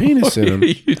 stick her penis in them.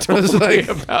 You told me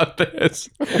about this.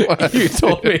 You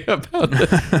told me about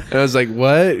this. And I was like,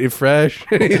 "What? You're fresh?"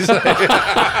 And he's like,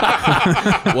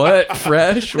 What?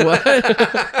 Fresh? What?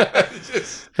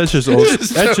 That's just old.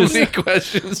 so many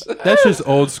questions. That's just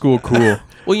old school cool.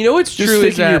 Well, you know what's Just true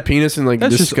is sticking your that penis in like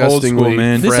That's just old disgustingly school,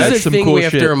 man. this fresh. That's is a some thing cool we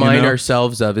have shit, to you remind know?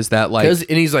 ourselves of is that like And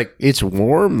he's like, it's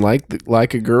warm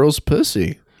like a girl's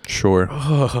pussy. Sure.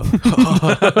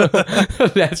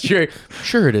 that's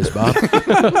sure it is, Bob.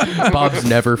 Bob's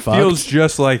never fucked. Feels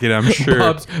just like it, I'm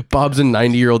sure. Bob's a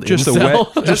 90-year-old just a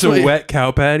incel. wet, just a wet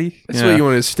cow patty. That's what you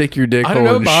want to stick your dick I hole don't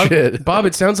know, in Bob. shit. Bob,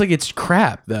 it sounds like it's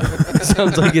crap, though. It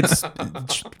sounds like it's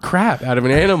crap out of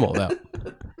an animal, though.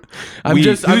 I'm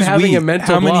Who's having we? a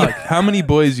mental block. How many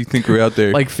boys do you think are out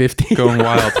there Like 50. going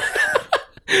wild?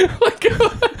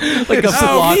 like a Oh,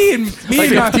 flock. me and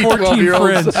my 50, 14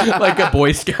 12-year-olds. friends. Like a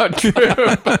Boy Scout troop.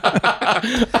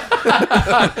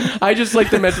 I just like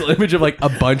the mental image of like a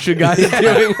bunch of guys doing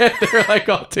it. They're like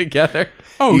all together.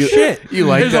 Oh shit! You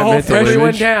like There's that a whole mental everyone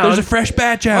image? down. There's a fresh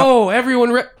batch out. Oh,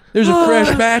 everyone. There's a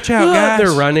fresh batch out, guys.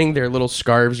 They're running. Their little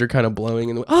scarves are kind of blowing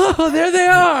in the. Oh, there they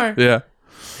are. Yeah.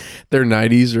 Their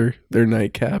nighties or their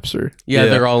nightcaps or Yeah,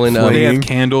 they're all in. They have Flaming.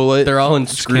 candlelit. They're all in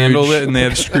Scrooge. candlelit, and they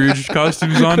have Scrooge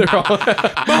costumes on.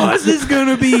 Boys, it's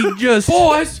gonna be just.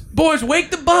 Boys,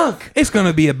 wake the bunk. It's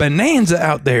gonna be a bonanza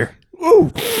out there.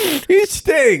 ooh, he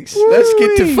stinks. Let's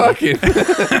get to fucking.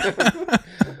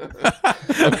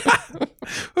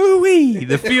 Ooh-wee,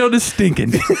 the field is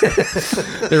stinking.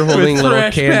 They're holding With little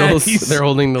fresh candles. patties. They're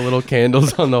holding the little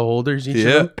candles on the holders. Each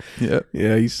of them. Yep.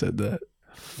 Yeah, he said that.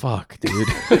 Fuck, dude.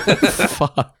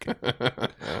 Fuck.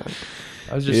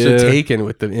 I was just Yeah. so taken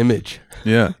with the image.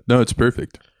 Yeah. No, it's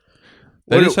perfect.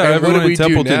 That What is do- how and what everyone do we in do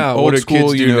Templeton, now? What old do school,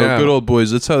 kids you do know, now? good old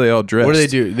boys. That's how they all dress. What do they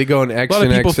do? They go on A lot of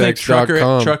people think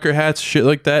xnxx.com. trucker hats, shit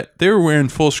like that. They were wearing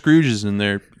full Scrooges in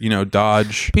their,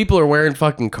 Dodge. People are wearing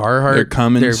fucking Carhartt. They're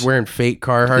Cummins. They're wearing fake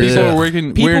Carhartt. People are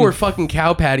wearing- People wearing- were fucking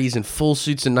cow patties in full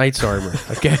suits and knights armor.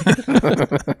 Okay.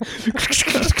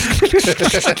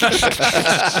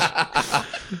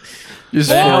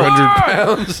 Just 400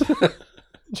 pounds.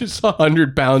 just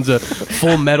 100 pounds of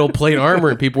full metal plate armor,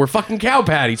 and people were fucking cow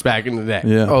patties back in the day.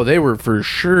 Yeah. Oh, they were for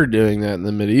sure doing that in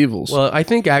the medievals. Well, I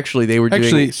think actually they were doing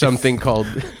Actually, something called.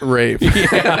 rape.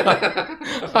 Yeah,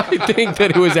 I think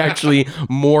that it was actually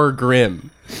more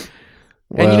grim.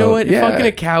 And you know Well, what? If yeah. fucking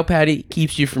a cow patty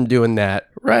keeps you from doing that,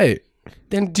 Right.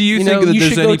 then Do you think know, that you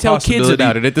there's should go any tell kids possibility-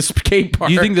 about it at the skate park?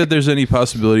 Do you think that there's any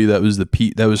possibility that was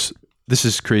this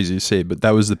is crazy to say, but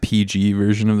that was the PG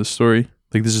version of the story?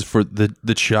 Like this is for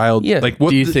the child. Yeah. Like what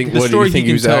Do you the, think? the What do story you think he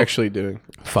can was tell- actually doing?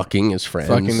 fucking his friends,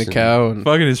 Fucking the and cow and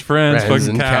fucking his friends, friends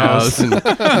fucking and cows. and-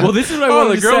 well, this is what I Oh, wanted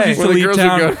the to girls say. used to Well, the leave girls would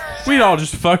town. go- We'd all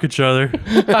just fuck each other,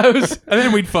 I was. and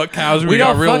then we'd fuck cows. And We'd we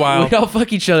all got real fuck, wild. we'd all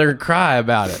fuck each other and cry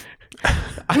about it.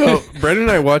 Well, Brendan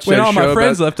and I watched When that all show my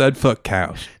friends about left, I'd fuck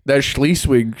cows. that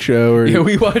Schleswig show. Or Yeah,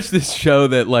 we watched this show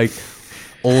that like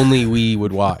only we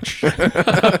would watch.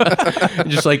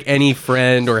 Just like any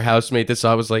friend or housemate that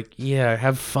saw was like, yeah,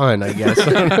 have fun, I guess.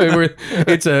 I don't know.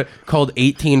 It's called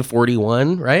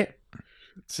 1841, right?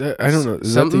 I don't know.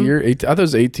 Is that Something? the year? I thought it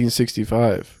was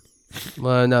 1865.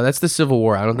 Well, no, that's the Civil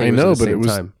War. I don't think I it was know, at the but it same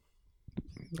was- time.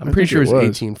 I'm I pretty think sure it it was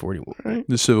was. 1841.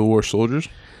 The Civil War soldiers.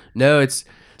 No, it's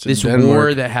in this Denmark.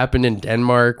 war that happened in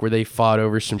Denmark where they fought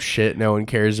over some shit no one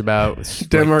cares about. It's like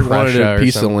Denmark wanted Prussia a or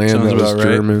piece of something. land Sounds that was about right.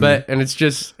 German. And it's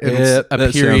just it's Yeah, a that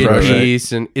sounds period about right.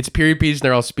 piece, and it's period piece, and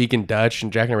they're all speaking Dutch.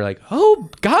 And Jack and I were like, "Oh,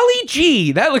 golly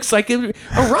gee, that looks like a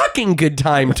rocking good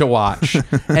time to watch,"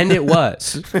 and it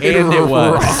was, and it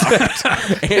was,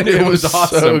 and it was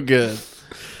awesome. so good.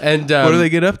 And What do they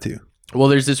get up to? well,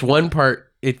 there's this one part.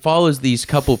 It follows these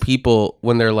couple people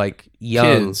when they're like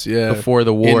young, Kids, yeah, before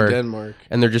the war, in Denmark.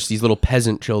 and they're just these little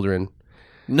peasant children,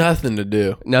 Nothing to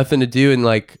do. nothing to do, and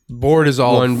like Bored is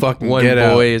all fucking one get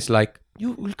boy out. is like,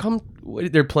 "You will come."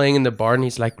 They're playing in the barn. And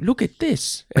he's like, "Look at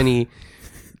this," and he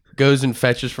goes and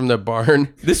fetches from the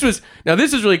barn. This is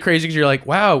really crazy because you're like,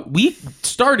 "Wow, we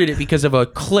started it because of a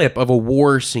clip of a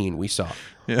war scene we saw."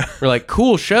 Yeah. We're like,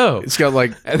 "Cool show." It's got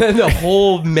like And then the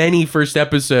whole many first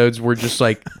episodes were just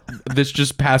like this,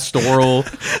 just pastoral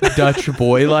Dutch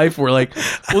boy life. We're like,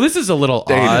 well, this is a little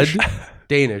Danish. odd.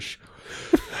 Danish.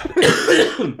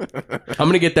 I'm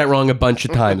gonna get that wrong a bunch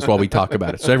of times while we talk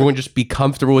about it. So everyone just be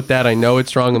comfortable with that. I know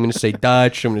it's wrong. I'm gonna say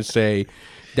Dutch. I'm gonna say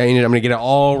Danish. I'm gonna get it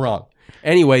all wrong.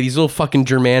 Anyway, these little fucking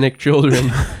Germanic children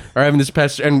are having this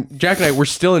pest, and Jack and I we're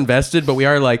still invested, but we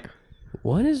are like,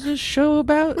 what is this show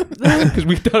about? Because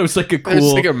we thought it was like a cool,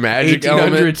 There's like a magic 1800s.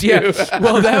 element, Yeah. too.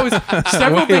 Well, that was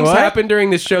several Wait, things what? happened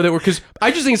during this show that were because I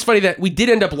just think it's funny that we did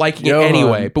end up liking it Johan.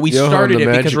 anyway, but we Johan started the it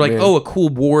because Magic we're like, Man. oh, a cool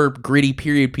war gritty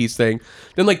period piece thing.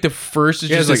 Then like the first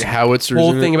is Yeah, just it's this like howitzers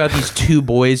whole in it. thing about these two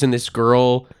boys and this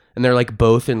girl, and they're like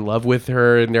both in love with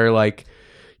her, and they're like.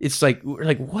 It's like we're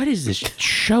like, what is this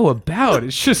show about?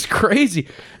 It's just crazy.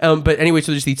 But anyway,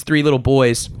 so there's these three little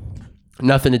boys,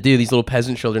 nothing to do. These little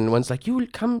peasant children. And one's like, "You will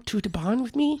come to the barn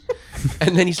with me,"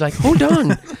 and then he's like, "Hold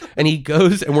on," and he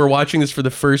goes, and we're watching this for the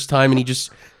first time, and he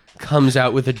just comes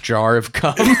out with a jar of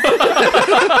cum.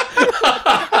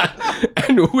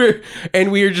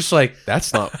 and we're just like,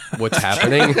 that's not what's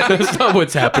happening. That's not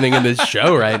what's happening in this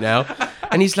show right now.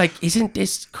 And he's like, isn't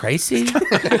this crazy?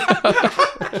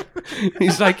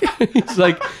 he's like,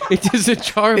 it is a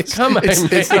jar of cum.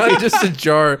 it's not just a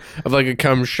jar of like a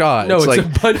cum shot. No, it's like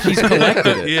a bunch. He's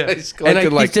collected it. Yeah. he's And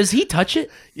collected like does he touch it?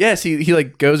 yes, he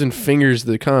like goes and fingers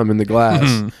the cum in the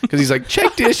glass because he's like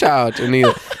check this out, and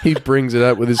he brings it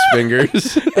up with his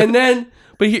fingers. And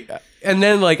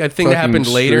then like a thing that Fucking happened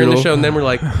later in the strudel. show, and then we're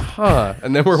like, huh,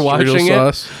 and then we're watching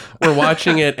sauce. it. We're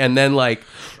watching it, and then like,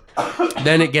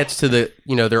 then it gets to the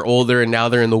they're older, and now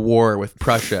they're in the war with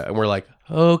Prussia, and we're like,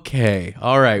 okay,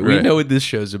 all right, we Right. know what this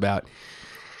show's about.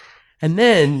 And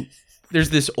then there's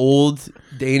this old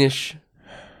Danish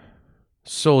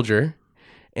soldier.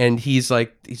 And he's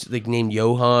like named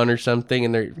Johan or something,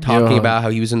 and they're talking Johan. about how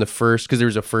he was in the first, because there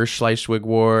was a first Schleswig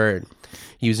War, and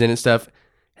he was in and stuff.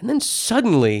 And then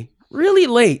suddenly, really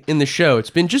late in the show, it's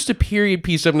been just a period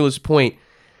piece up until this point,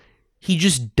 he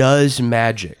just does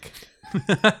magic.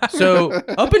 So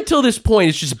up until this point,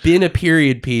 it's just been a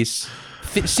period piece,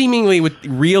 seemingly with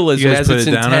realism You guys as put its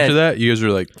it down intent. after that. You guys were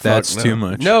like, "That's no. too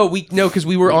much." No, because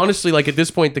we were honestly like at this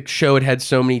point the show had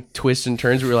so many twists and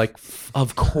turns. We were like,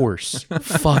 of course,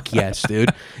 fuck yes, dude.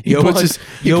 He puts his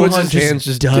hands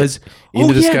just does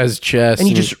into Oh, this yeah. guy's chest, and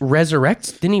he just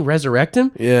resurrects. Didn't he resurrect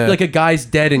him? Yeah. like a guy's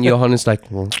dead, and Johan is like,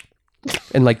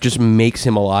 and like just makes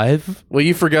him alive. Well,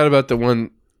 you forgot about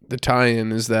the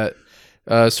tie-in is that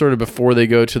sort of before they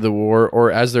go to the war,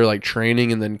 or as they're like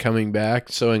training and then coming back,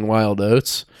 sowing wild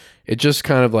oats. It just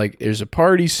kind of like there's a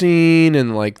party scene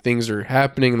and like things are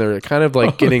happening. They're kind of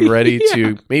like getting ready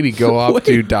to maybe go off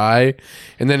to die,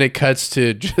 and then it cuts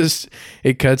to just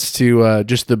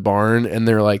the barn, and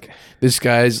they're like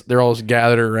they're all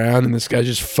gathered around, and this guy's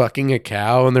just fucking a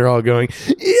cow, and they're all going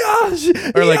yes,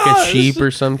 Or like yes, a sheep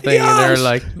or something, and yes. they're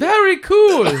like, very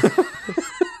cool.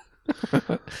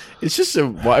 It's just it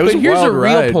was But here's wild a real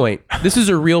ride. point. This is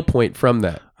a real point from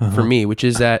that for me, which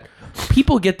is that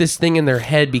people get this thing in their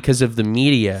head because of the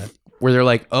media where they're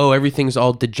like, oh, everything's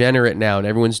all degenerate now and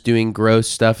everyone's doing gross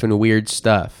stuff and weird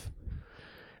stuff.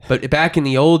 But back in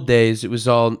the old days, it was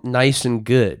all nice and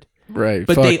good. Right,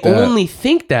 But fuck they that. only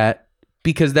think that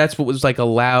because that's what was like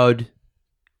allowed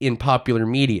in popular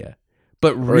media.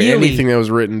 But or really, anything that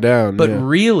was written down. but yeah.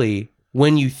 really,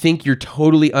 when you think you're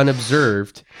totally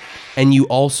unobserved and you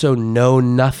also know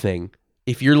nothing,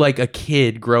 if you're like a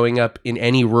kid growing up in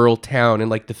any rural town in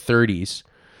like the 30s,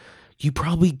 you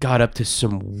probably got up to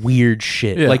some weird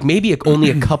shit. Yeah. Like maybe only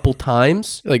a couple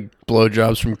times. like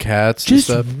blowjobs from cats Just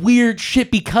and stuff. weird shit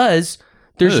because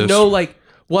there's Yes. no like,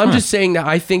 well, I'm just saying that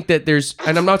I think that there's,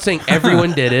 and I'm not saying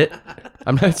everyone did it.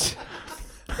 I'm not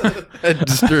That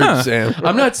disturbs Sam.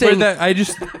 I'm not Wait, saying that I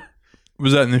just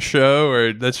was that in the show,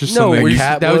 or that's just no, something? we're you- just-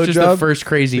 cat that was just the blowjob? first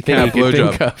crazy thing cat you could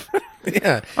think blowjob. of.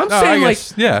 Yeah, I'm No, saying I like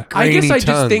guess, yeah. I guess Grainy I just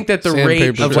tongue. think that the rate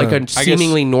Sandpaper of like a tongue. I guess-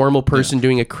 seemingly normal person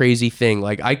doing a crazy thing,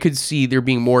 like I could see there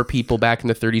being more people back in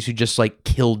the 30s who just like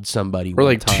killed somebody, or one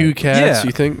like time. two cats. Yeah.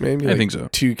 You think maybe? I Like think so.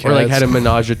 2 cats. or like had a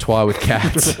menage a trois with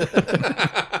cats,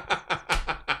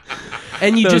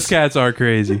 and you Those just cats are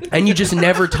crazy. and you just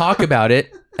never talk about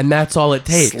it, and that's all it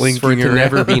takes for it Slinking to around.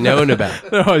 never be known about.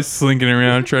 They're always slinking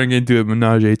around trying to get into a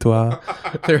menage a trois.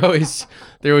 They're always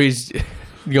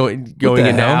going the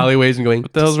into hell? alleyways and going,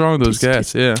 What the hell's wrong with those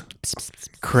cats? Yeah.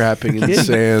 crapping in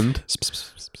sand.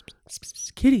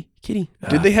 kitty, kitty.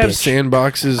 Did they have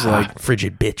sandboxes like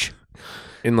Frigid bitch.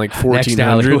 in like Next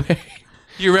 1400? alleyway.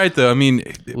 You're right, though. I mean,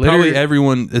 probably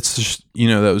everyone that's just,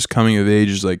 that was coming of age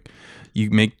is like, you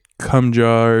make cum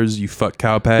jars, you fuck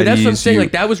cow patties. But that's what I'm saying.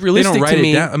 Like that was They realistic don't write to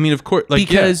me. it down. I mean, of course, like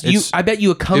Because yeah, I bet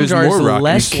you a cum it was jar is more rocky.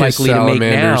 less You kiss likely to make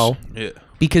now. salamanders. yeah.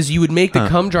 Because you would make the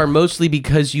cum jar mostly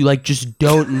because you like just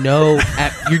don't know.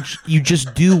 You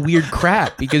just do weird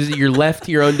crap because you're left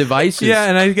to your own devices. Yeah,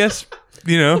 and I guess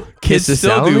kids Kiss a still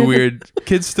do salamander? weird.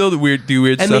 Kids still do weird And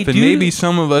stuff, they and do- maybe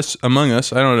some of us, among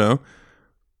us, I don't know,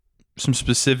 some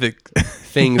specific.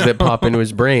 things that pop into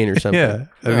his brain or something. Yeah,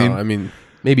 I mean,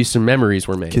 Maybe some memories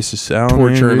were made. kiss a salamander.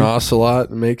 torture an ocelot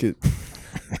and make it.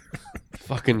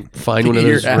 Fucking find one of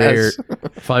Your those rare, ass.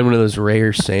 find one of those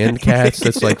rare sand cats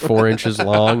that's like 4 inches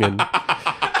long and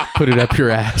put it up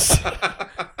your ass.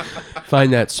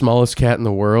 Find that smallest cat in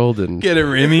the world and Get a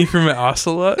Remy from an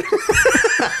ocelot.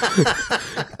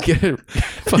 get a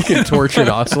fucking torture an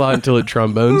ocelot until it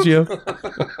trombones you.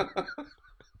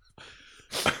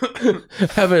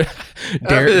 Have a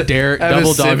dare have a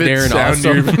double dog civet dare an sound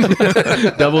your-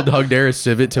 awesome double dog dare a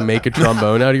civet to make a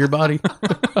trombone out of your body.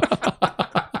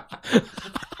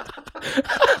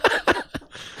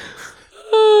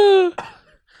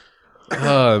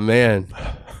 Oh man,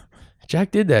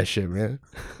 Jack did that shit, man.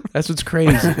 That's what's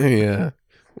crazy. Yeah.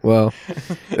 Well,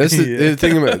 that's the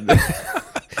thing about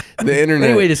the internet.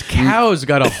 Anyway, this cow's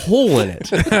got a hole in it.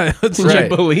 Can right.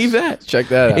 you believe that? Check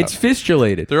that out. It's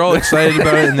fistulated. They're all excited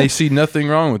about it, and they see nothing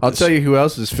wrong with I'll this. tell you who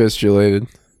else is fistulated.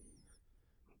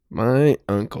 My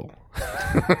uncle.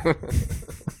 I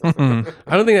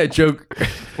don't think that joke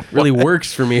really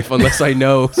works for me unless I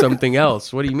know something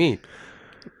else. What do you mean?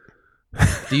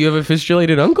 Do you have a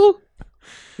fistulated uncle?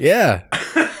 Yeah.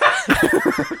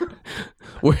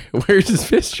 Where's his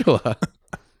fistula?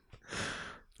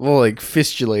 Well, like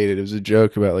fistulated. It was a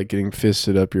joke about like getting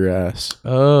fisted up your ass.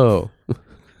 Oh.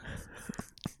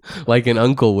 Like an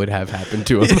uncle would have happened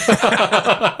to him.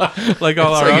 like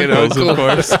all our like an uncles, of uncle.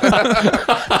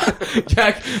 course.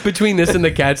 Jack, between this and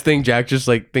the cats thing, Jack just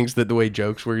like thinks that the way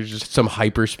jokes were is just some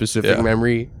hyper specific Yeah.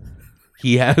 memory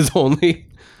he has only.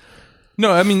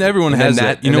 No, I mean everyone And has then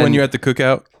that. that- You know and when then- you're at the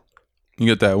cookout, you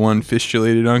got that one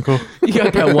fistulated uncle. You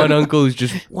got that one uncle who's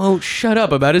just won't shut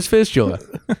up about his fistula.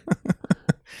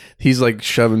 He's like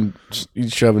shoving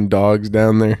dogs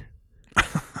down there.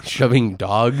 Shoving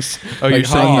dogs. Oh, you're Like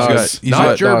saying hot he's got dogs. he's Not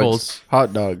got gerbils.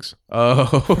 Hot dogs.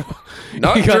 Oh,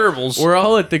 Not You got- gerbils. We're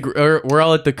all at the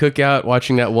cookout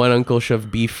watching that one uncle shove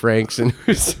beef franks and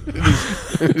Who's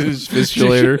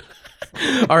fistulator?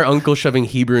 our uncle shoving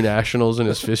Hebrew nationals in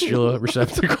his fistula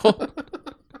receptacle.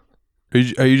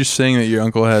 Are you just saying that your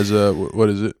uncle has what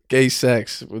is it? Gay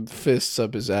sex with fists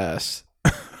up his ass.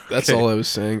 That's all I was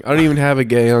saying. I don't even have a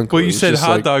gay uncle. Well, you It's said just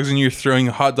hot like, dogs, and you're throwing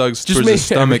hot dogs Just towards the make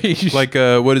stomach. every- Like,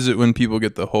 what is it when people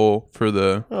get the hole for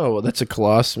the? Oh, well, that's a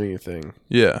colostomy thing.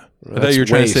 Yeah, I thought That's you were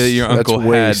trying to say that waste. your That's uncle had.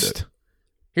 waste.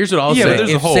 Here's what I'll Yeah, but say: there's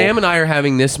a if hole. Sam and I are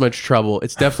having this much trouble,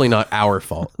 it's definitely not our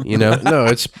fault. You know? No,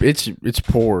 it's poor. It's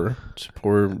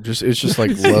poor. It's just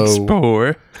like low. It's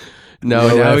poor. No,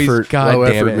 Low now effort- he's God low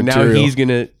damn effort it. Now material. he's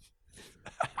gonna.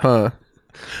 Huh.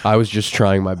 I was just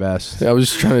trying my best. I was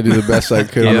just trying to do the best I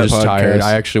could on I'm the just podcast. tired.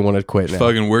 I actually want to quit now.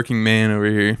 Fucking working man over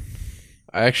here.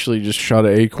 I actually just shot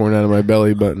an acorn out of my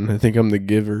belly button. I think I'm the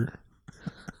giver.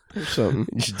 Or something.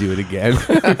 Just do it again.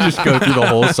 Just go through the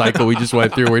whole cycle we just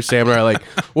went through where Sam and I are like,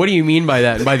 what do you mean by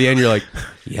that? And by the end, you're like,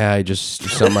 yeah, I just,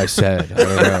 something I said. I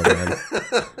don't know,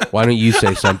 man. Why don't you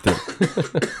say something?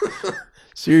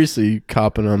 Seriously, you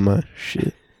copping on my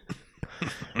shit.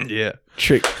 Yeah.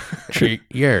 Trick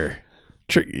You're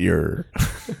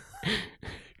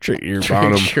your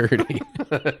Bonham. shirty.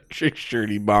 Trick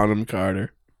shirty Bonham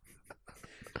Carter.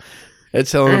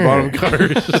 That's Helena Bonham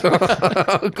Carter's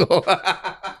uncle.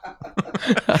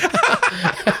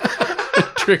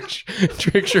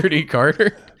 Trick shirty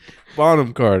Carter.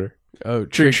 Bonham Carter. Oh,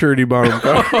 Trick shirty Bonham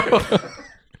Carter.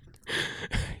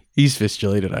 he's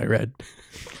fistulated, I read.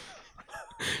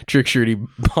 Trick shirty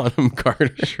Bonham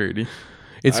Carter. Shirty.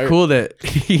 It's cool that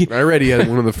he, I read he had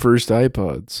one of the first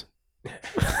iPods.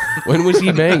 when was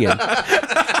he banging?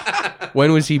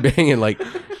 When was he banging? Like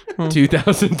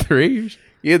 2003?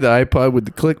 He had the iPod with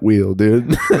the click wheel,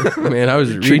 dude. Man, I was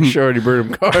Trick reading. shirty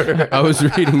Bonham Carter. I was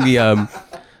reading the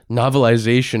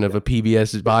novelization of a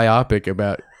PBS biopic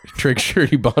about Trick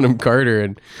Shirty Bonham Carter,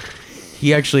 and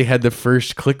he actually had the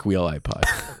first click wheel iPod.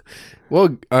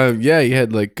 Well, yeah, he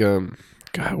had like, God,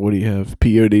 what do you have?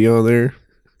 POD on there?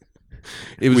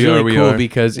 It was We really are. cool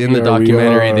because in We the are, we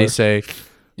documentary are. they say,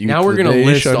 now we're going to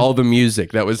list Euthanasia. all the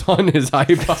music that was on his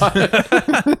iPod.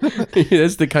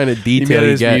 That's the kind of He detail got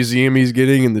you his get. museum he's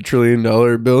getting in the $1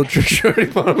 trillion bill. Trick shirty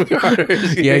Bonham Carter.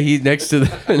 Yeah, he next to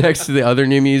the other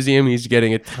new museum, he's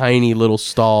getting a tiny little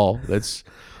stall that's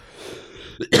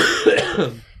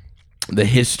the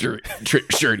history.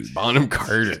 Trick Shirty Bonham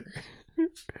Carter.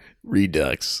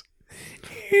 Redux.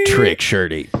 Trick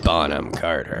Shirty Bonham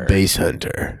Carter. Base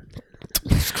Hunter.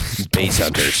 Base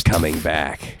Hunter's coming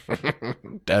back.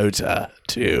 Dota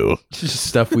 2. Just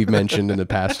stuff we've mentioned in the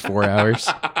past 4 hours.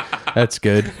 That's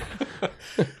good.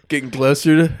 Getting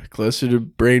closer to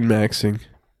brain maxing.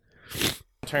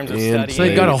 In terms of And studying so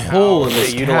they've got a hole in how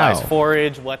this they utilize cow.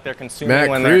 forage, what they're consuming Matt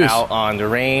when Cruz. they're out on the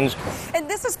range. And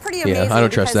this is pretty Yeah, amazing. I don't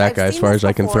trust because that guy I've as seen far this as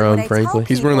I can before. throw When him, I tell frankly.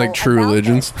 He's wearing, like, people True about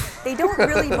Religions. this, They don't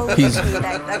really believe He's- me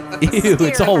that the Ew, steer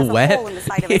it's all has a wet. hole in the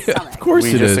side of his Ew, stomach. Of course We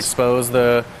it just is. expose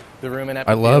the rumen epithelium.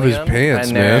 I love his pants,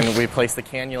 and man. then we place the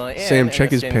cannula in. Sam, and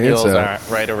check the his skin pants heals out.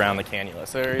 right around the cannula.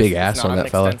 So Big it's ass not on an that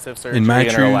fella. extensive surgery In my and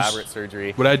an trues, elaborate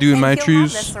surgery. what I do in And my he'll have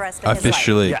this trues, the rest I of his life.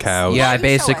 fistulate Yes. cows. Yeah, I Show us.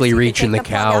 basically You can reach in take the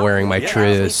plug cow out wearing my and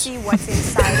actually trues. see what's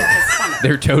inside of his stomach.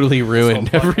 They're totally ruined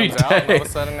So plug every comes out, and all day. of a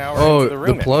sudden now we're Oh, into the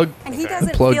rumen. plug. And he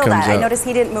doesn't plug feel comes that. I out. noticed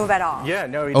he didn't move at all. Yeah,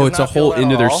 no, he Oh, does it's a not feel hole it at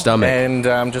into their all, stomach.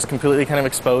 and just completely kind of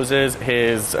exposes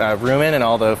his rumen and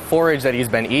all the forage that he's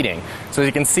been eating. So as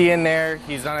you can see in there,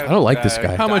 he's on a I don't like this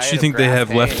guy. How much do you diet think of they grass have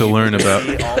hay, left and to you learn can about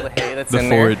see all the hay that's the in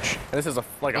there. forage? And this is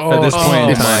like a At this point in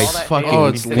oh time. my all that fucking hay Oh,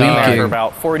 is it's sitting there leaking. for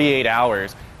about 48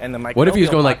 hours. And the What if he was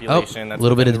microbial going like, oh, population that's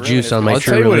little bit of within the rumen juice is on my I'll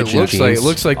True tell you what it Religion looks like. It jeans.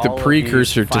 looks like the all of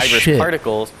precursor these to fibrous shit.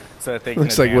 particles so that they can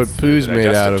Looks like what advance through poo's the made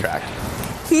out digestive of.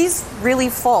 tract. He's really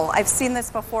full. I've seen this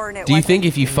before, and it Do you wasn't- think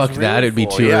if you fucked that, it'd be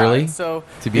Full, too yeah. early So,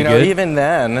 to be you know, good? even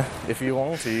then, if you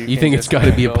want to, You can think it's just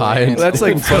gotta be a go pie in and- That's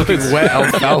like fucking wet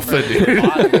alfalfa, dude.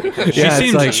 Yeah,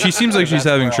 it's like- She seems like she's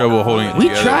having trouble holding it We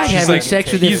together. tried She's having like,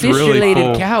 sex with a he's really fistulated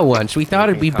full. cow once. We thought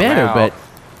it'd be Come better, out. but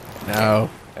No.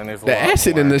 And there's a The lot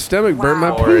acid in more the stomach burnt my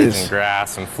forage and piss.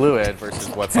 grass and fluid versus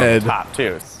what's Head. on top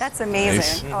too. That's amazing.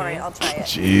 Nice. All right, I'll try it.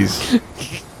 Jeez.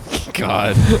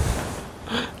 God.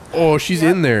 Oh, she's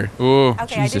in there. Oh,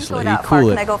 Okay, Jesus, I didn't go lady, that cool far. it.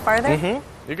 Can I go farther?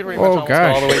 You can pretty Oh, much almost go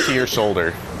all gosh. the way to your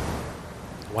shoulder.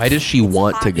 why does she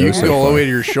want to go You so can go all the far? way to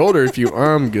your shoulder if you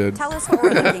arm good. Tell us what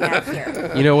we're looking at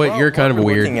here. You know what? You're kind of What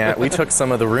we're weird. looking at, we took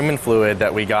some of the rumen fluid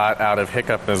that we got out of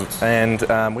Hiccup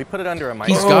and we put it under a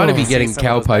microscope. He's got to be to see getting some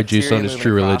cow of those pie juice bacteria on his moving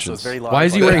True across Religions. those very large Why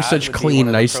is he like wearing that such would be clean, one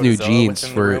of the nice new protozoa jeans within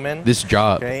the for rumen. this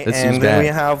job? Okay, That and seems then we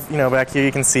bad. have, back here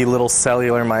you can see little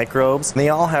cellular microbes. They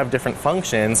all have different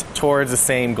functions towards the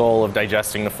same goal of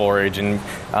digesting the forage and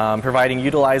providing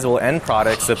utilizable end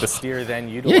products that the steer then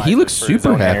utilizes looks for his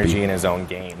super own happy. energy and his own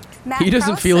gain. game. Matt He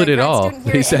doesn't Krause, feel a it at grad all. student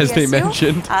here He says at they NDSU.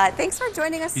 mentioned. Thanks for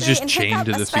joining us He's today. just and chained Hiccup,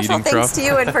 to the a special feeding thanks trough. to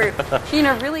you and for being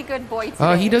a really good boy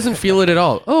today. He doesn't feel it at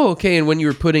all. Oh, okay. And when you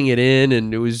were putting it in,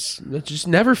 and it just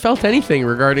never felt anything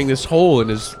regarding this hole in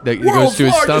his that goes to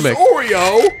his stomach.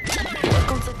 Oreo.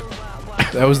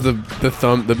 That was the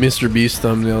Mr. Beast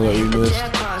thumbnail that we missed.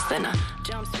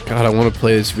 God, I want to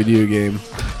play this video game.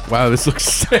 Wow, this looks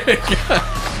sick.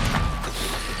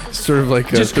 Sort of like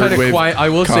Just a kind of third-wave quiet. I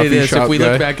will say coffee this: shop if we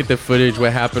guy. look back at the footage,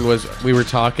 what happened was we were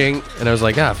talking, and I was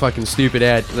like, fucking stupid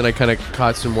ad. And then I kind of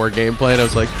caught some more gameplay, and I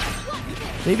was like,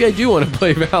 maybe I do want to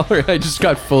play Valorant. I just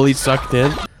got fully sucked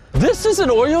in. This is an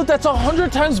Oreo that's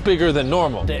 100 times bigger than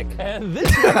normal. Dick. And this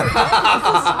is the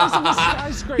size of a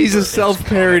skyscraper. He's a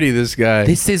self-parody, this guy.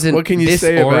 This isn't. What can you this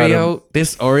say Oreo, about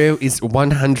This Oreo is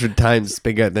 100 times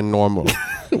bigger than normal.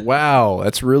 him? Wow,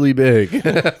 that's really big.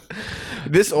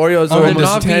 This Oreo is On the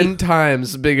almost Navi- 10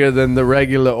 times bigger than the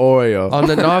regular Oreo. On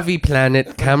the Navi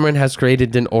planet, Cameron has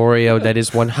created an Oreo that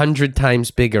is 100 times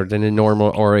bigger than a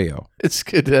normal Oreo. It's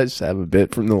good to just have a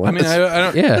bit from the last. I mean, I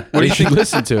don't. Yeah, What do you you should think?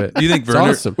 listen to it. Do you think It's Werner?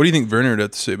 awesome. What do you think Werner would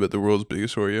have to say about the world's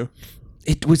biggest Oreo?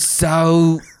 It was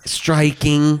so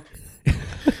striking.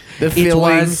 the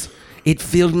feeling. It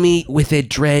filled me with a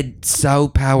dread so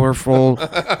powerful.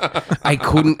 I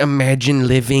couldn't imagine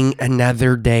living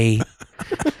another day.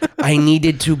 I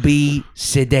needed to be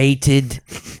sedated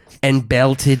and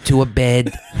belted to a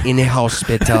bed in a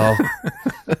hospital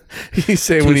He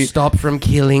say to when he stop from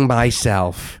killing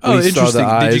myself. When he saw the Did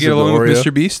eyes you get of the along with Oreo.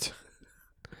 Mr. Beast?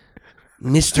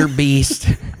 Mr. Beast.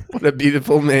 what a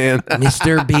beautiful man.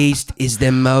 Mr. Beast is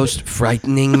the most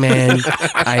frightening man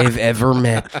I have ever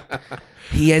met.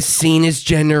 He has seen as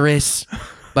generous,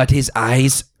 but his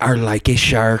eyes are like a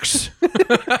shark's.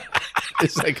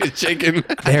 It's like a chicken.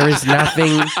 There is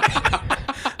nothing.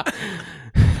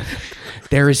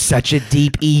 There is such a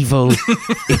deep evil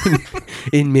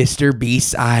in Mr.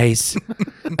 Beast's eyes.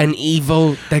 An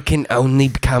evil that can only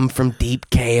come from deep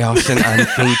chaos and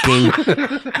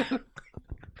unthinking.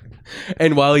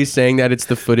 And while he's saying that, it's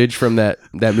the footage from that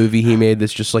movie he made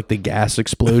that's just like the gas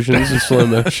explosions in slow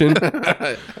motion.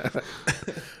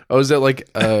 Oh, is that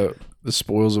like the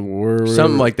Spoils of War? Or whatever?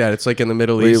 Something like that. It's like in the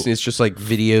Middle Wait, East, and it's just like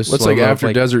videos. What's like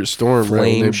after Desert Storm, right? When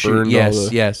they flame shoot. burned Yes, all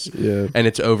the, yes. Yeah. And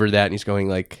it's over that, and he's going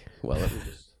like, well, let me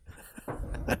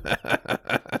just...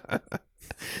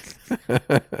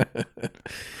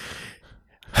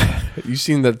 You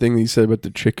seen that thing that he said about the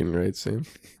chicken, right, Sam?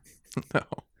 No.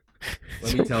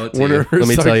 Let me tell it to Warner you. Let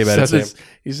me tell you about it, Sam.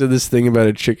 He said this thing about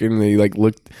a chicken that he like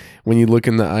looked when you look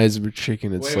in the eyes of a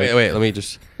chicken, it's Wait. Let me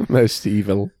just... most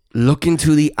evil. Look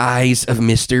into the eyes of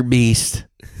Mr. Beast,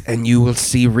 and you will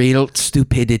see real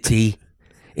stupidity.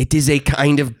 It is a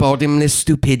kind of bottomless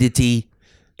stupidity,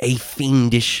 a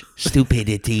fiendish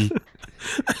stupidity.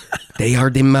 They are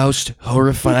the most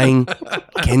horrifying,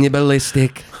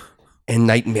 cannibalistic, and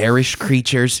nightmarish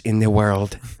creatures in the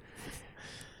world.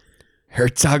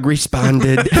 Herzog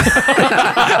responded.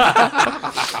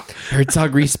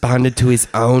 Herzog responded to his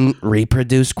own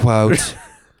reproduced quote.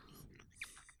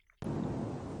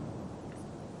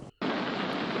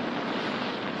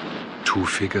 Two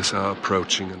figures are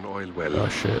approaching an oil well. Oh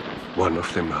shit. One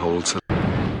of them holds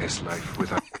his life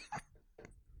without.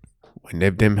 One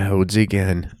of them holds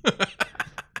again.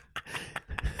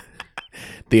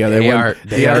 The other They one, are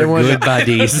the other one, good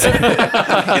buddies.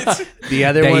 the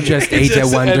other They one, just ate a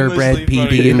Wonder Bread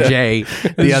endlessly PB and J.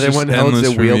 the other just one holds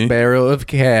endless a for me. wheelbarrow of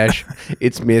cash.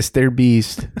 It's Mr.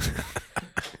 Beast.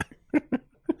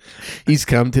 He's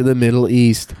come to the Middle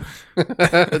East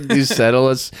to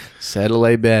settle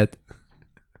a bet.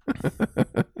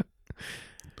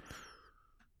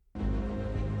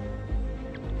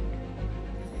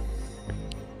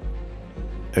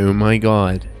 Oh my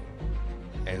God.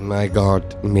 Oh my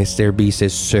God, Mr. Beast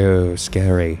is so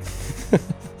scary.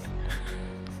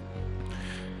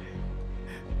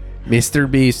 Mr.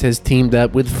 Beast has teamed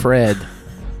up with Fred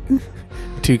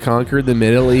to conquer the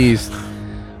Middle East.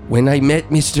 When I met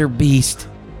Mr. Beast,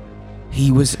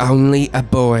 he was only a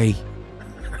boy.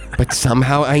 But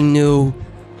somehow I knew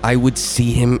I would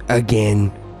see him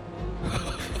again.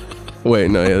 Wait,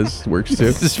 no, yeah, this works too.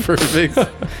 This is perfect.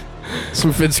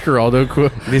 Some Fitzcarraldo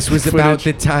quote. This was about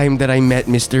the time that I met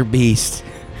Mr. Beast.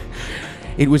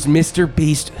 It was Mr.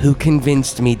 Beast who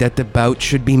convinced me that the boat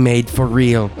should be made for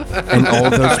real, and all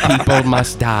those people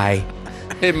must die.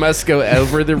 It must go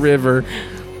over the river.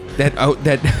 That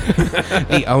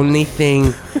the only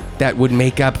thing that would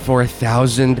make up for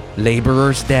 1,000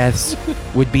 laborers' deaths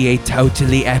would be a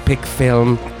totally epic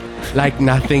film, like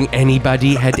nothing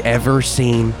anybody had ever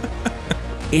seen.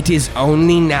 It is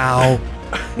only now,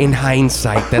 in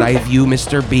hindsight, that I view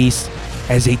Mr. Beast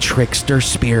as a trickster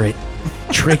spirit,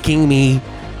 tricking me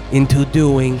into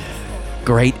doing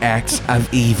great acts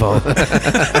of evil.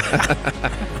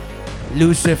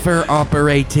 Lucifer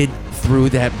operated through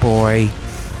that boy.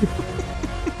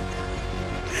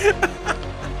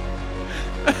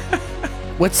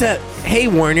 What's up? Hey,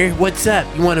 Warner, what's up?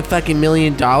 You want a fucking $1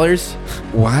 million?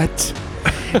 What?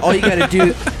 All you gotta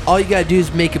do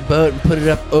is make a boat and put it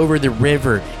up over the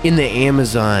river in the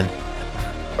Amazon.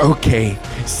 Okay,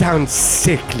 sounds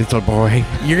sick, little boy.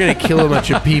 You're gonna kill a bunch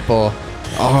of people,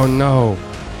 Oh no.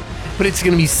 but it's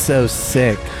gonna be so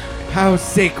sick. How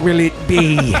sick will it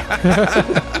be?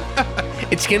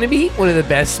 It's gonna be one of the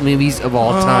best movies of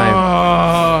all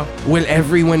time. Will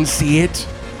everyone see it?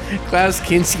 Klaus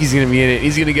Kinski's gonna be in it.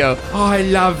 He's gonna go. Oh, I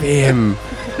love him.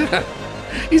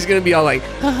 He's gonna be all like,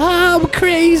 I'm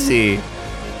crazy.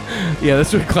 Yeah,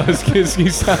 that's what Klaus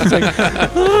Kinski sounds like.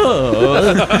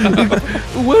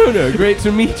 Oh, Werner, great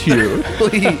to meet you.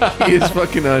 He is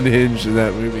fucking unhinged in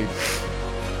that movie.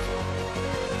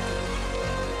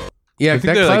 Yeah, I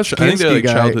think they're like,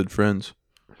 guy. childhood friends.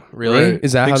 Really? Right.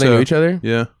 Is that I how think they know so. each other?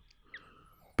 Yeah.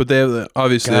 But they have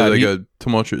obviously God, like a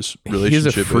tumultuous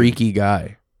relationship. He's a freaky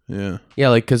guy. Yeah. Yeah,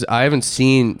 like, because I haven't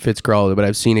seen Fitzcarraldo, but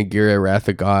I've seen Aguirre Wrath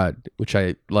of God, which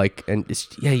I like. And he's,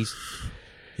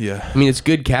 Yeah. I mean, it's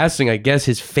good casting, I guess.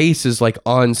 His face is like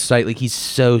on site, like he's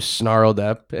so snarled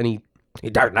up, and he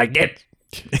don't like it.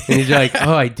 And he's like,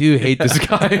 oh, I do hate this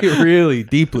guy really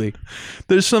deeply.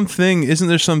 There's something, isn't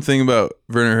there something about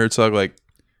Werner Herzog, like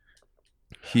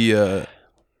he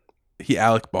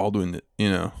Alec Baldwin it, you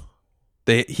know.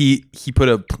 He put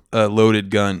a loaded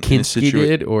gun in a Kinski situation.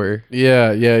 did, or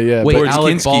Yeah. wait, Towards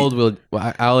Alec Kinski. Baldwin.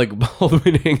 Alec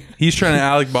Baldwinning. He's trying to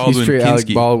Alec Baldwin He's straight Alec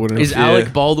Kinski. Baldwin. Is Yeah. Alec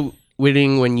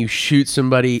Baldwinning when you shoot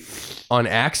somebody on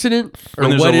accident, or When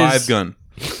there's what a is- live gun.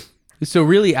 So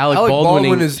really, Alec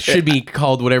Baldwin Baldwinning should be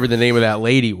called whatever the name of that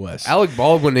lady was. Alec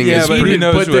Baldwinning Yeah, is but pretty,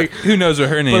 who knows what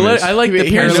her name But is? I like the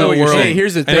Here's parallel what you're world. saying.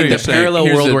 Here's the I know thing. what The you're saying. parallel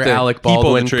Here's world the where thing. Alec He pulled the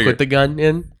Baldwin trigger. put the gun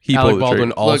in. He pulled Alec the Baldwin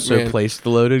trigger. also Look, man. placed the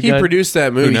loaded He gun. produced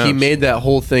that movie. He knows? made that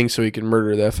whole thing so he could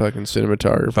murder that fucking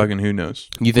cinematographer. Fucking who knows?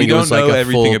 You think we it was don't like know a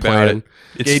everything full about plan? it.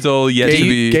 It's still yet gay, to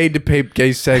be. gay depape,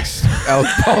 gay sex. Alec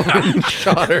Baldwin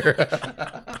shot her.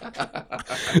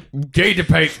 Gay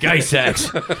debate, gay sex,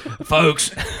 folks.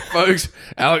 Folks,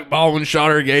 Alec Baldwin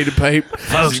shot her gay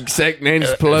depape. Sect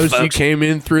Nancy Pelosi came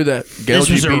in through that was a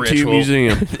LGBT ritual.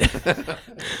 museum.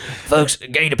 Folks,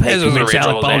 gay debate convinced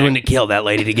Alec Baldwin to kill that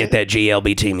lady to get that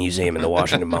GLBT museum in the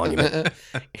Washington Monument.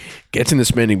 Gets in the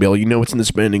spending bill. You know what's in the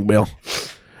spending bill?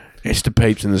 It's the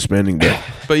papes in the spending bill.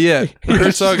 But yeah,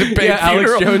 Herzog. Yeah,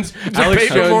 Alex Jones. Alex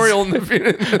Jones. Memorial in the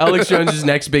funeral. Alex Jones'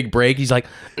 next big break. He's like,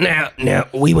 now,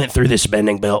 we went through this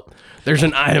spending bill. There's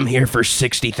an item here for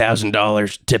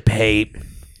 $60,000 to pay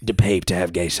to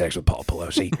have gay sex with Paul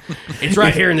Pelosi. It's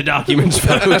right here in the documents,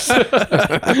 folks.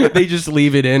 They just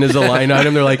leave it in as a line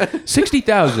item. They're like,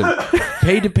 60,000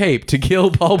 paid to pape to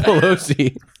kill Paul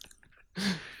Pelosi.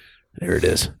 There it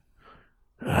is.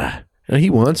 He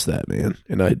wants that, man.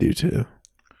 And I do too.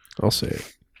 I'll say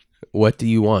it. What do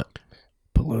you want?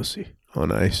 Pelosi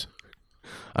on ice.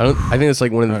 I think it's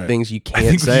like one of the things you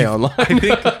can't say online.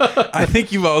 I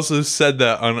think you've also said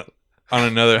that on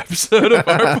another episode of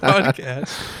our podcast.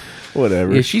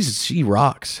 Whatever. Yeah, she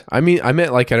rocks. I mean, I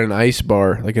meant like at an ice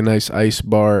bar, like a nice ice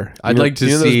bar. I'd like to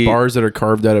you know see- those bars that are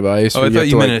carved out of ice. Oh, where I thought have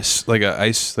you to, meant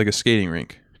like a skating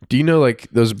rink. Do you know like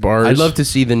those bars? I'd love to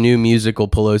see the new musical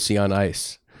Pelosi on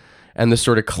Ice. And the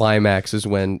sort of climax is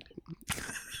when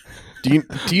Do you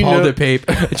Paul know?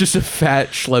 DePape, just a fat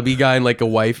schlubby guy in like a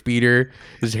wife beater,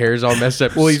 his hair's all messed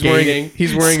up. Well, he's skating,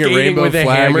 wearing a skating rainbow with flag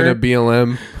hammer. and a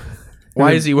BLM.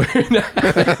 Why is he wearing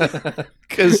that?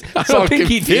 Because I don't think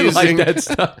he did like that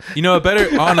stuff. You know, a better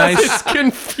on ice. It's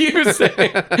confusing.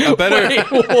 A better.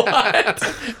 Wait, what?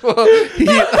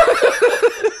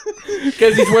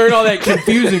 Because he's wearing all that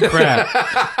confusing crap.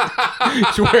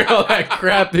 He's wearing all that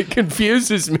crap that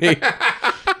confuses me.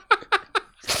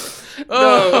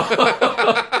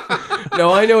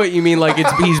 No, I know what you mean. Like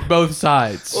he's both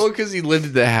sides. Well, because he lived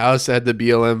at the house that had the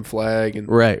BLM flag, and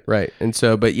Right. And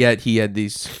so, but yet he had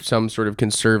some sort of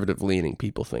conservative leaning,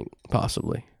 people think,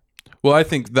 possibly. Well, I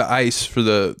think the ice for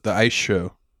the ice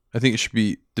show. I think it should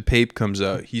be DePape comes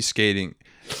out, he's skating,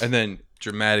 and then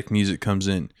dramatic music comes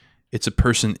in. It's a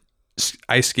person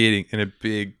ice skating in a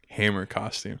big hammer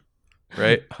costume,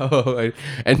 right? Oh,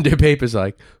 and DePape is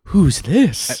like, who's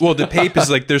this? Well, DePape is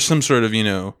like there's some sort of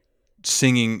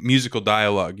singing musical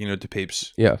dialogue.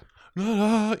 DePape's Yeah.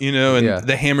 and Yeah.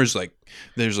 the hammer's like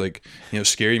there's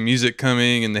scary music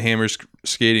coming, and the hammer's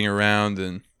skating around,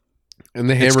 and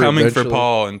the hammer it's coming for eventually-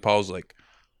 Paul, and Paul's like,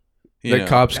 You The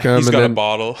cops come He's and got then- a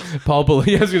bottle. Paul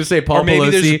Pelosi. I was going to say Paul Or maybe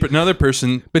Pelosi. there's another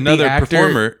person, But the another actor-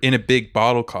 performer in a big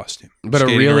bottle costume, But a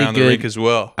skating really around the good- rink as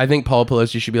well. I think Paul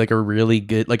Pelosi should be like a really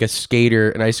good, like a skater,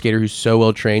 an ice skater who's so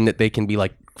well trained that they can be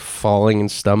like falling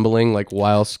and stumbling like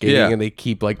while skating, Yeah. and they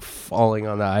keep like falling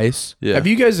on the ice. Yeah. Have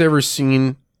you guys ever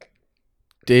seen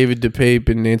David DePape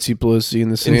and Nancy Pelosi in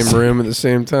the same room at the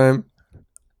same time?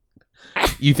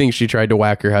 You think she tried to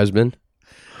whack her husband?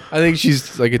 I think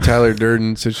she's like a Tyler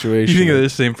Durden situation. You think of the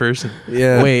same person?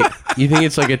 Yeah. Wait, you think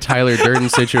it's like a Tyler Durden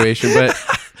situation? But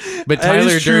That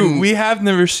Tyler is true. Durden, We have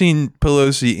never seen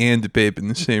Pelosi and DePape in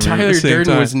the same room at Tyler the same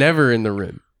Durden time. was never in the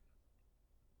room.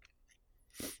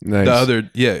 Nice. The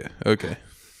other, yeah, okay.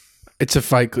 It's a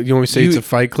fight. You want me to say it's a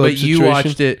Fight Club But situation? you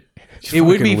watched it. You It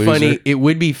would be fucking funny. loser. It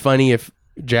would be funny if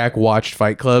Jack watched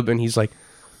Fight Club and he's like,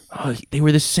 "Oh, they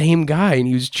were the same guy," and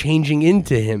he was changing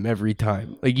into him every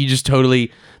time. Like you just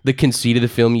totally the conceit of the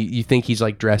film. You think he's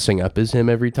like dressing up as him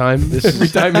every time. Every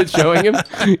time it's showing him,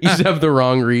 you just have the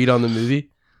wrong read on the movie.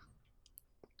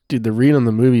 Dude, the read on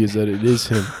the movie is that it is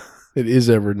him. It is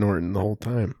Edward Norton the whole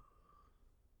time.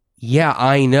 Yeah,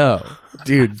 I know.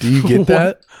 Dude, do you get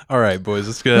that? All right, boys,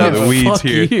 let's get out of the weeds Fuck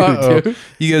here. you, Uh-oh. dude.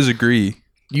 You guys agree?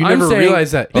 You I'm never saying-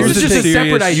 realized that. This Here's is the just a thing.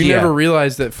 separate idea. You never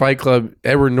realized that Fight Club,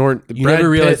 Edward Norton, You Brad never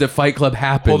realized Pitt- that Fight Club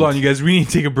happened. Hold on, you guys. We need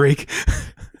to take a break.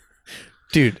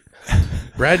 dude.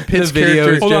 Brad Pitt's video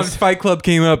character. is Hold on, just- Fight Club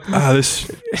came up.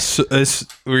 This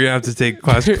we're gonna have to take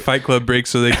classic Fight Club breaks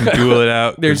so they can duel it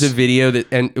out. There's a 'cause- video that,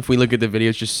 and if we look at the video,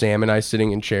 it's just Sam and I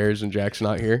sitting in chairs, and Jack's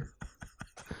not here.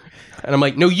 And I'm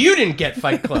like, no, you didn't get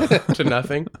Fight Club to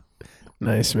nothing.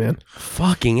 Nice, man.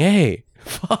 Fucking A.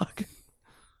 Fuck.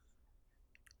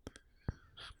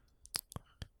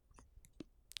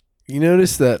 You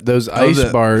notice that those Oh, ice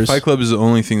the bars, Fight Club is the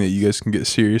only thing that you guys can get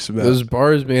serious about. those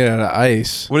bars made out of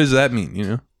ice. What does that mean? You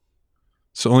know,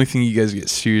 it's the only thing you guys get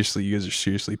seriously. You guys are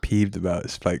seriously peeved about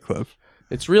is Fight Club.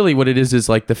 It's really what it is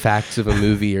like the facts of a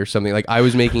movie or something. Like I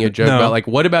was making a joke No. about like,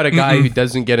 what about a guy who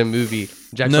doesn't get a movie?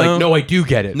 Jack's No. like, no, I do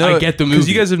get it. I get the movie. because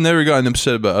you guys have never gotten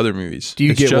upset about other movies. Do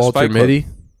you It's get just Walter Fight Club. Mitty?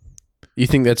 You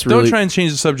think that's Don't really? try and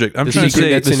change the subject. I'm The trying to secret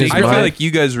say. that's in his I feel mind? like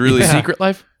you guys really. The Secret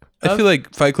Life? I feel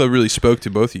like Fight Club really spoke to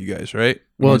both of you guys, right?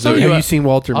 well, tell you have what- you seen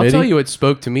Walter I'll Mitty? tell you what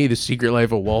spoke to me, The Secret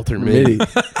Life of Walter Mitty.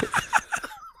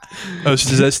 Oh,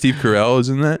 is that Steve Carell?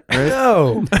 Isn't that right?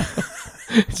 No,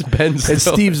 It's Ben it's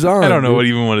Stiller. Steve Zahn. I don't know dude. what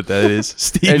even what that is.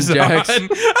 Steve And Zahn.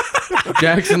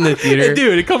 Jack's in the theater.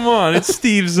 Dude, come on, it's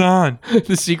Steve Zahn.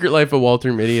 The Secret Life of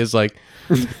Walter Mitty is like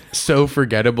so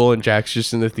forgettable, and Jack's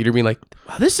just in the theater being like,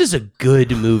 wow, this is a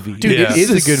good movie. Dude, Yeah. it is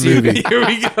a good movie. Here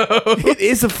we go. It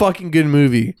is a fucking good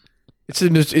movie. It's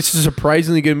a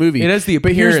surprisingly good movie. It has the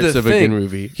But here's appearance the of a good thing.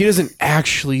 movie. He doesn't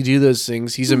actually do those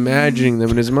things. He's imagining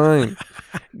them in his mind.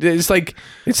 It's like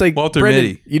Walter Brendan,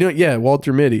 Mitty. You know, yeah,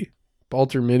 Walter Mitty.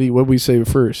 Walter Mitty. What did we say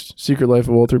first? Secret Life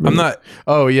of Walter Mitty. I'm not.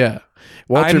 Oh yeah,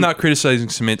 Walter. I'm not criticizing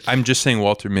Samantha. I'm just saying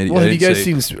Walter Mitty. Well, I have you didn't guys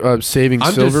say- seen Saving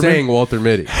I'm Silverman? just saying Walter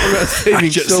Mitty. Saving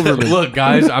just- Silverman. Look,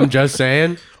 guys, I'm just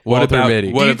saying What Walter about-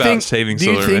 Mitty. what Do you about think- Saving Do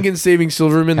you think Silverman? in Saving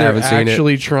Silverman they're Haven't seen it.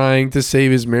 actually trying to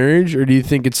save his marriage, or do you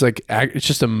think it's like it's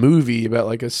just a movie about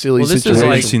like a silly Well, this situation? is I've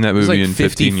like, only seen that this is movie like in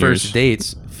 50 15 first years.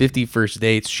 dates. 50 first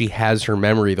dates. She has her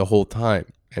memory the whole time,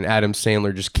 and Adam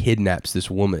Sandler just kidnaps this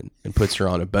woman and puts her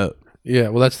on a boat. Yeah,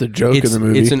 well, that's the joke It's, of the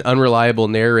movie. it's an unreliable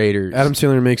narrator. Adam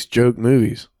Sandler makes joke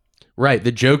movies. Right.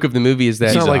 The joke of the movie is that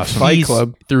It's not like Fight he's-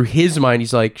 Club. Through his mind,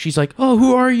 he's like, she's like, "Oh,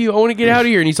 who are you? I want to get out of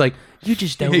here." And he's like, "You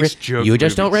just don't. makes joke You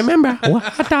just don't movies. remember."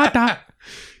 What? Da, da.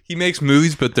 He makes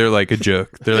movies, but they're like a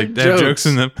joke. They're like they have jokes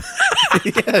in them.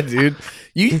 Yeah, dude.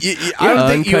 I don't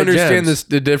think you Uncut understand Gems.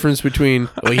 the difference between.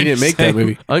 Well, he didn't make that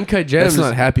movie. Uncut Gems. That's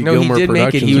not Happy no, Gilmore he did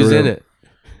make it. He Productions or was in whatever. it.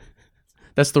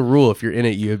 That's the rule. If you're in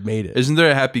it, you have made it. Isn't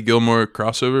there a Happy Gilmore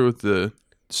crossover with the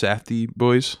Safdie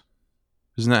boys?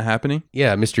 Isn't that happening?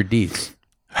 Yeah, Mr. Deeds.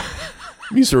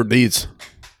 Mr. Deeds.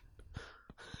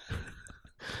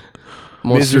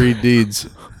 Monster- Misery Deeds.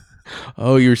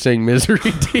 Oh, you were saying Misery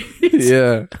Deeds?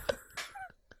 Yeah.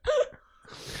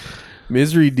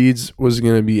 Misery Deeds was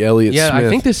going to be Elliot Yeah, Smith. I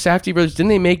think the Safdie brothers, didn't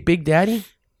they make Big Daddy?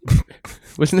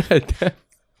 Wasn't that?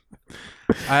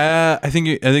 I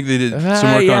think they did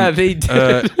some work yeah, on they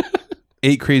did.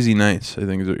 8 Crazy Nights. I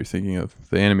think is what you're thinking of,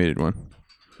 the animated one.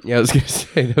 Yeah, I was going to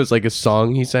say, that was like a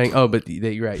song he sang. Oh, but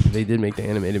you're right. They did make the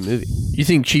animated movie. You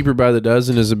think Cheaper by the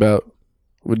Dozen is about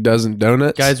a dozen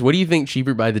donuts? Guys, what do you think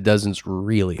Cheaper by the Dozen's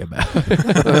really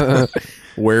about?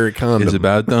 Wear a condom. It's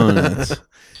about donuts.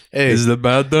 Hey, It's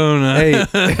about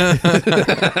donuts. hey.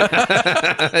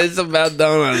 It's about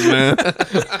donuts, man.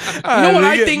 You know what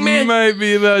I think, man? Might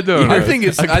be about donuts. I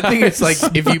think it's like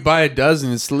if you buy a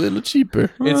dozen, it's a little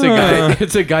cheaper. It's a guy.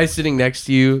 It's a guy sitting next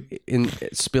to you in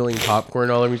spilling popcorn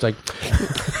all over. He's like,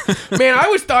 "Man, I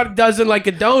always thought a dozen like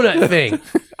a donut thing.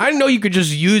 I didn't know you could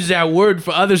just use that word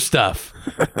for other stuff,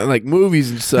 Like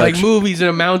movies and such. like movies and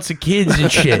amounts of kids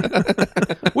and shit.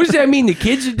 What does that mean? The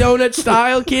kids are donut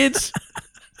style kids?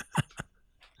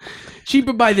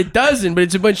 Cheaper by the dozen, but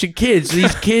it's a bunch of kids.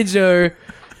 These kids are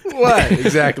What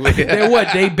exactly? they're what?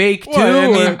 They bake too. Well, I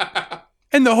or- mean,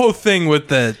 and the whole thing with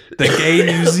the gay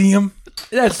museum.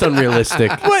 that's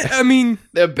unrealistic. What? I mean,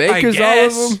 They're bakers, all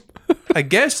of them. I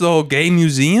guess the whole gay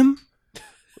museum.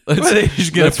 Let's, What, are they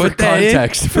just gonna let's for put that in?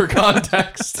 context. For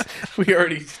context, We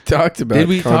already talked about. Did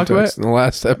we talk context about- in the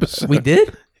last episode? we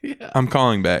did. I'm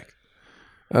calling back.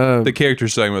 The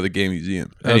character's talking about the gay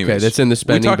museum. Anyways, that's in the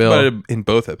spending we talked bill. about it in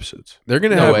both episodes. They're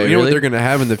gonna No have. way, You know what really? they're gonna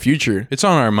have in the future? It's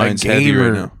on our A minds heavy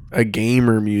right now. a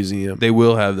gamer museum. They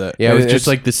will have that. Yeah, it was It's- just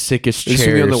like the sickest It's chairs.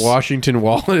 gonna be on the Washington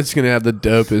Wall, and it's gonna have the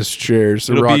dopest chairs.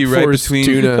 The It'll Rock be right Forest between-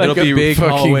 tuna. like It'll a be big fucking-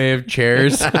 hallway of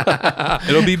chairs.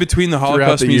 It'll be between the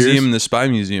Holocaust the Museum years. and the Spy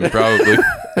Museum, probably.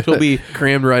 It'll be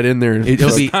crammed right in there.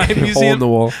 It'll be- Fucking hole Museum. in the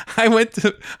wall. I went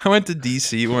to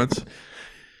DC once,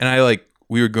 and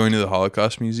we were going to the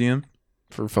Holocaust Museum,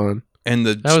 For fun. and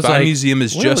the I was Spy like, Museum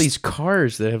is what are just these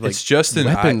cars that have like it's just an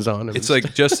weapons eye, on them. It's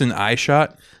like just an eye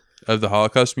shot of the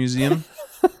Holocaust Museum,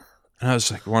 and I was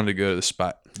like, wanted to go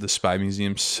to the Spy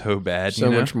Museum so bad. So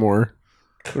you know? much more.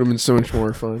 Would have been so much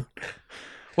more fun.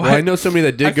 Well, Well, I know somebody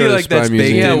that I did go feel to like the that's Spy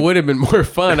baked Museum. yeah, it would have been more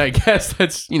fun. I guess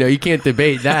that's you can't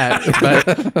debate that.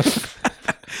 But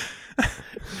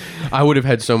I would have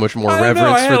had so much more I don't reverence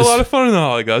know, I had for a the lot of fun in the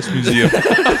Holocaust Museum.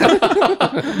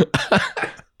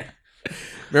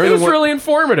 Remember It the was one, really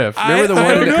informative. Remember the I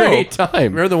one had in- a great time.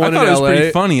 remember the I one thought in it was LA?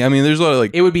 pretty funny. I mean, there's a lot of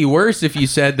like. It would be worse if you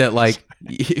said that like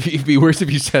it'd be worse if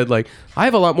you said like I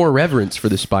have a lot more reverence for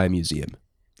the Spy Museum.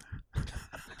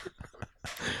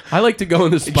 I like to go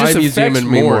in the It Spy just Museum affects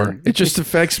and me mourn. It just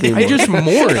affects me more. I just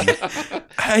mourn.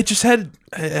 I just had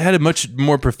a much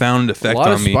more profound a effect lot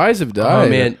on of me. spies have died. Oh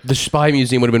man, the Spy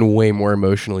Museum would have been way more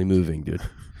emotionally moving, dude.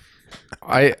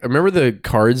 I remember the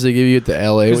cards they give you at the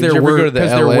LA. Because Did you there ever were go to the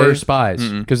there LA? were spies.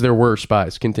 Because there were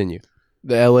spies. Continue.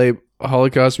 The LA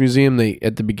Holocaust Museum, they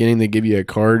at the beginning they give you a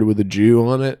card with a Jew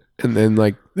on it, and then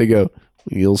like they go,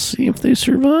 "You'll see if they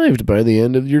survived by the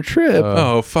end of your trip."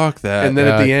 Oh fuck that! and then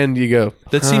at the end you go,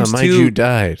 that seems my too- Jew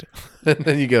died. And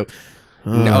then you go,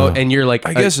 No, and you're like,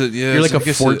 I guess it- yeah, you're like I a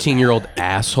guess it- 14-year-old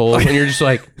asshole, and you're just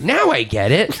like, now I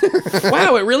get it.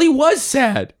 Wow, it really was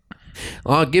sad.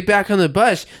 "Oh, get back on the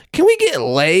bus. Can we get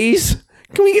lays?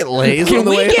 Can we get lays Can on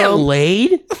the we way get home?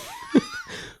 laid?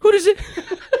 Who does it?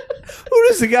 Who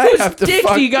does the guy Whose have to dick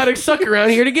fuck?" do you got to suck around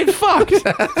here to get fucked?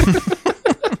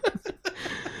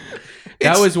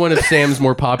 That was one of Sam's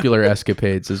more popular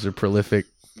escapades as a prolific.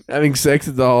 Having sex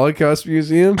at the Holocaust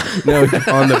Museum? No,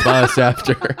 on the bus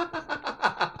after.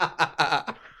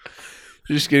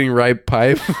 Just getting right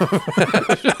pipe.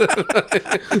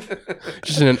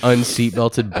 Just in an unseat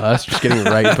belted bus, just getting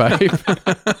right pipe.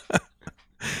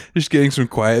 just getting some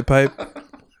quiet pipe.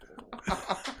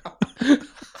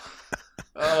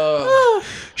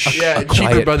 Yeah, Cheaper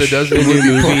quiet- Brother does the the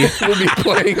new movie. will be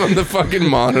playing on the fucking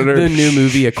monitor. The new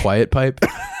movie, A Quiet Pipe.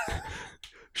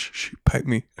 Shh, pipe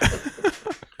me.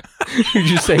 You're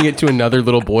just saying it to another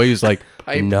little boy who's like,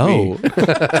 Pipe no.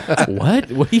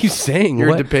 What? What are you saying? You're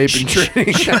what? the pape and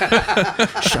training.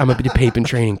 Shh, I'm a bit of pape and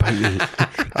training. Pipe me.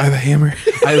 I have a hammer.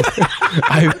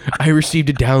 I received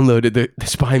a download at the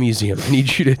Spy Museum. I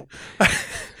need you to.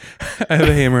 I have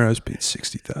a hammer. I was paid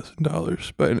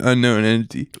 $60,000 by an unknown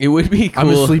entity. It would be cool. I'm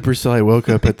a sleeper, so I woke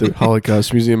up at the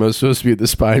Holocaust Museum. I was supposed to be at the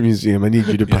Spy Museum. I need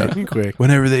you to pipe me quick.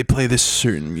 Whenever they play this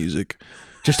certain music,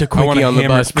 Just a I want quickie to on the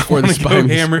bus before the Spy Museum.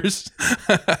 hammers.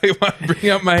 I want to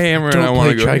bring out my hammer and I Don't want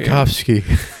play to go. Hammer. Tchaikovsky.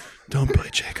 Don't play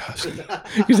Tchaikovsky.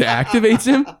 Because it activates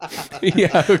him?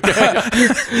 Yeah,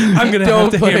 okay. I'm gonna Don't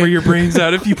have to play- hammer your brains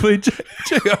out if you play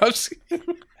Tchaikovsky.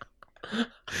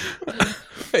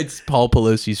 It's Paul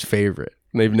Pelosi's favorite.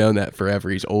 They've known that forever.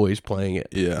 He's always playing it.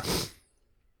 Yeah.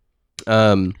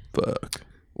 Fuck.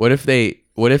 What if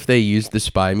they used the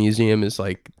Spy Museum as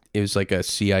like it was like a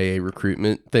CIA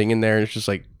recruitment thing in there, and it's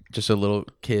just a little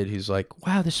kid who's like,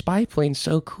 wow, the spy plane's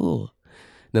so cool.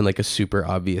 And then like a super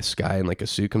obvious guy in like a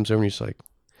suit comes over and he's like,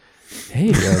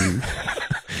 hey,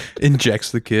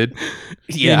 Injects the kid.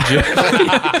 yeah.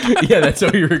 Yeah, that's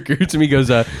how he recruits him. He goes,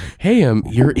 hey,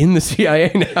 you're in the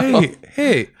CIA now.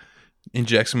 Hey.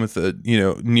 Injects him with a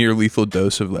near lethal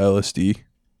dose of LSD.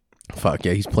 Fuck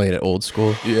yeah, he's playing it old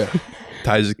school. Yeah.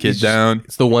 Ties the kid down.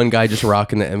 It's the one guy just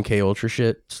rocking the MK Ultra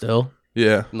shit still.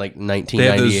 Yeah. In like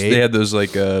 1998. They had those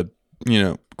like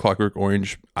Clockwork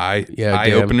Orange eye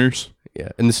damn. openers. Yeah,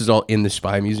 and this is all in the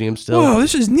Spy Museum still. Whoa,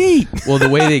 this is neat. Well, the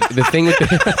way the thing with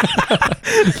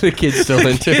the kid's still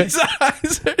into His it.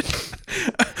 eyes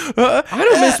I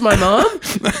don't miss my mom.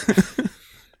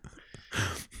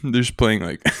 They're just playing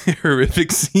like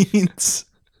horrific scenes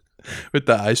with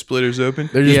the eye splitters open.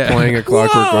 They're just playing a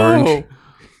Clockwork Orange.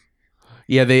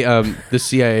 Yeah, they the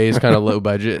CIA is kind of low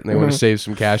budget and they want to save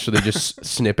some cash, so they just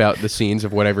snip out the scenes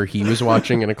of whatever he was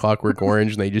watching in a Clockwork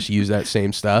Orange, and they just use that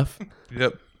same stuff.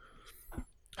 Yep.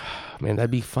 Man,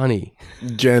 that'd be funny.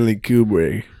 Stanley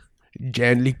Kubrick.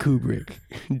 Stanley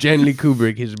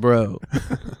Kubrick, his bro.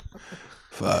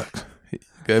 Fuck.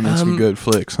 Guy made some good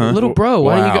flicks, huh? Little bro,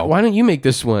 Wow. why don't you make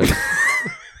this one?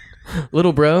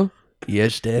 Little bro?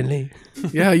 Yes, Stanley.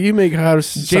 Yeah, you make Cider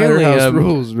Stanley, House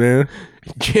rules, man.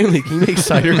 Stanley, can you make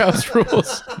Cider House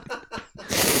rules?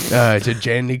 It's a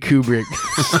Stanley Kubrick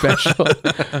special.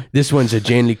 This one's a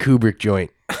Stanley Kubrick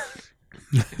joint.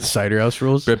 Cider House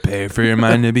rules. Prepare for your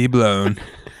mind to be blown.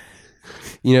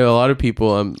 You know, a lot of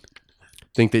people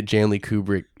think that Stanley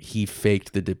Kubrick, he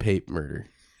faked the DePape murder.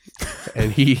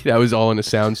 And that was all in a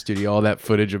sound studio. All that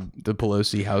footage of the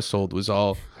Pelosi household was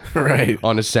all Right.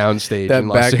 on a sound stage in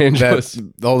Los Angeles.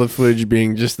 All the footage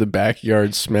being just the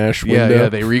backyard smash window. Yeah,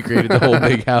 they recreated the whole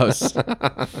big house.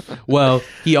 Well,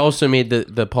 he also made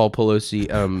the Paul Pelosi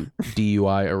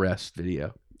DUI arrest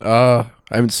video. I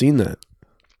haven't seen that.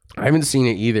 I haven't seen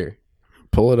it either.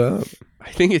 Pull it up. I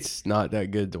think it's not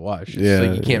that good to watch. It's Yeah,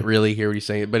 like you can't really hear what he's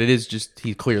saying, but it is just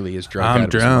he clearly is drunk. I'm out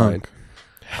of his drunk. mind.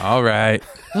 All right.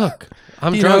 Look,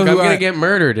 I'm You drunk. know I'm who gonna I- get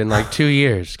murdered in like 2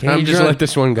 years. Can't I'm you just drunk. let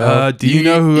this one go? Do you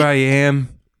know who I am?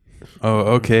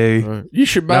 Oh, okay. You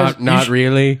should buy. Not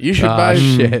really. You should Ah, buy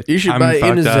shit. You should I'm buy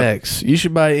fucked up. Inazex. You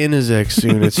should buy Inazex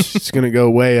soon. It's gonna go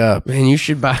way up. Man, you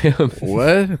should buy him.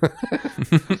 What?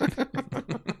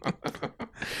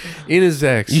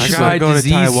 Inazex. You I should gotta buy go to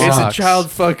disease Taiwan. It's a socks.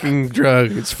 child fucking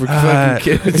drug. It's for Ah,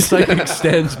 fucking kids. It's like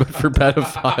Extends, but for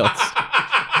pedophiles.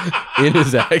 In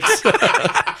his ex.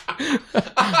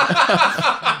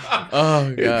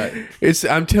 Oh god!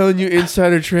 I'm telling you,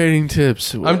 insider trading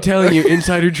tips. I'm telling you,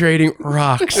 insider trading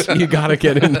rocks. You gotta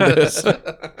get into this.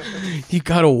 You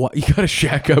gotta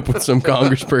shack up with some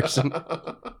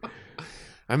congressperson.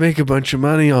 I make a bunch of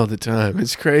money all the time.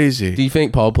 It's crazy. Do you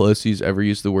think Paul Pelosi's ever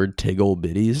used the word tiggle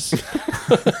bitties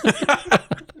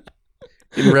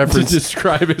In reference, to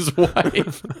describe his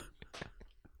wife?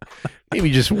 maybe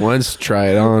just once try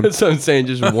it on. That's what I'm saying.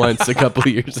 Just once, a couple of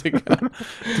years ago, to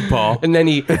Paul. and then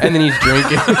he's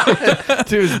drinking To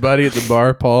his buddy at the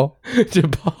bar, Paul. to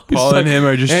Paul. He's Paul and him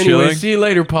are just anyway, chilling. see you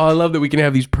later, Paul. I love that we can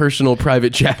have these personal,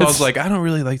 private chats. Paul's like, I don't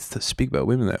really like to speak about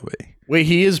women that way. Wait,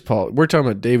 he is Paul. We're talking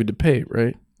about David DePape,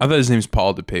 right? I thought his name's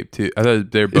Paul DePape too. I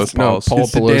thought they're both Pauls. Paul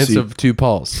it's the dance Pelosi. of two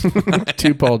Pauls.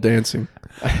 Two Paul dancing.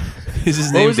 Is his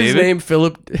What name was his David? name?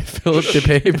 Philip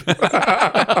DePape.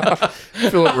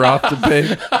 Philip Roth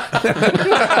DePape.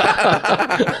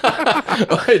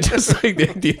 I just like the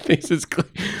idea thinks it's clear.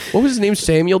 What was his name?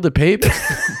 Samuel DePape?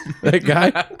 That guy?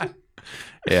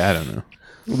 Yeah, I don't know.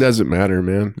 It doesn't matter,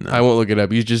 man. I won't look it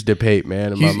up. He's just DePape,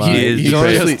 man. In my He's- mind. he is He's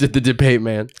honestly- just the DePape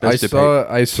man. I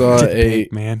saw a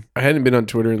Man, I hadn't been on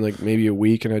Twitter in like maybe a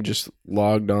week, and I just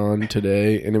logged on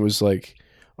today, and it was like,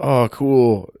 oh,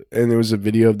 cool. And there was a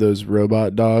video of those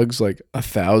robot dogs, like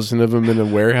 1,000 of them in a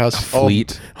warehouse,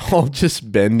 fleet. all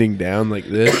just bending down like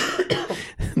this.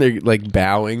 They're like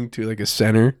bowing to like a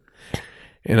center,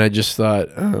 and I just thought,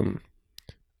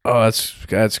 oh,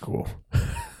 that's cool.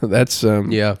 That's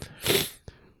Yeah.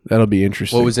 that'll be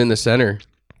interesting. What was in the center?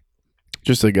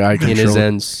 just a guy In his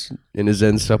controlling?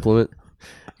 Zen supplement?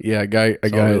 Yeah, a guy.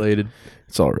 It's all related.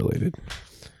 It's all related.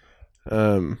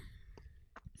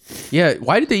 Yeah.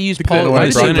 Why did they use I Paul? don't know Why why I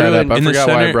did brought they that ruin? up. I in the forgot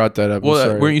why I center- brought that up. I'm well,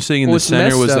 sorry. weren't you saying in Well, the it's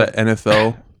center was messed the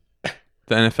NFL?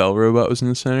 The NFL robot was in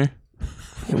the center.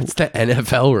 What's the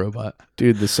NFL robot?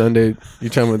 Dude, the Sunday. You're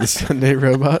talking about the Sunday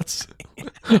robots?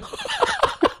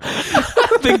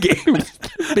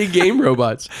 the game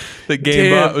robots. The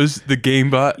game Damn. bot was the game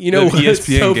bot. You know the what's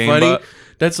so game funny? bot.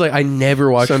 That's like I never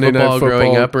watched Sunday Night football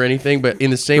growing Football. up or anything, but in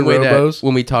the same The way Robos? that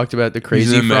when we talked about the He's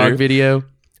Crazy in the Frog middle. video,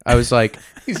 I was like,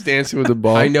 He's dancing with the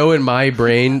ball. I know in my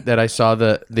brain that I saw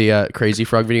the Crazy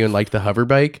Frog video and liked the hover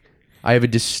bike. I have a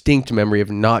distinct memory of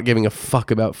not giving a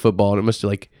fuck about football, and it must have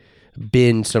like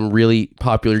been some really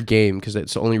popular game because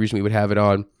that's the only reason we would have it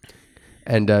on.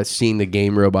 And seeing the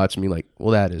game robots and being like,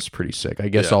 well, that is pretty sick. I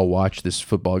guess Yeah. I'll watch this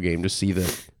football game to see the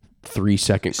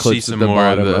 3-second See clips some at the more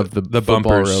bottom of of the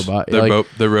bumpers, football robot.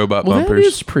 the robot well, bumpers. that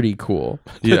is pretty cool.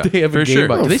 Yeah, that they have for a sure.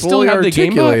 GameBot. Do they still Fully have the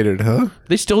GameBot? articulated, huh?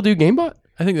 They still do GameBot?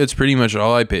 I think that's pretty much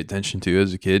all I paid attention to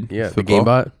as a kid. Yeah, Football. the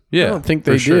GameBot. Yeah, I don't think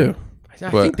for they sure. do. I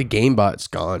What? think the GameBot's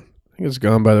gone. I think it's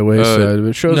gone by the wayside. but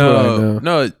it shows what I know.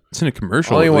 No, it's in a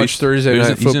commercial. I only at watch least. Thursday There's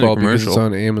Night he's in a Football because it's commercial.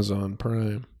 on Amazon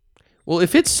Prime. Well,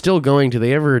 if it's still going, do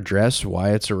they ever address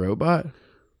why it's a robot?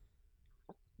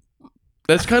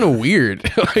 That's kind of weird.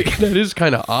 Like, that is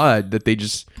kind of odd that they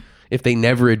just, if they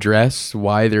never address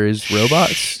why there is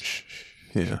robots.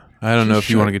 Yeah, I don't know if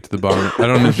you want to get to the bottom. I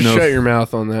don't know. Shut if, your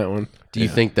mouth on that one. Do you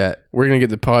think that We're gonna get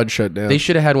the pod shut down. they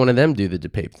should have had one of them do the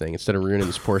DePape thing instead of ruining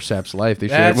this poor sap's life? They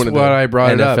should have That's one of what the I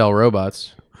brought it up. NFL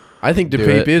robots. I think do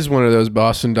DePape it. is one of those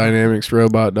Boston Dynamics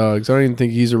robot dogs. I don't even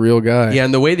think he's a real guy. Yeah,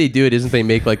 and the way they do it isn't they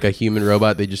make like a human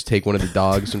robot. They just take one of the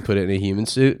dogs and put it in a human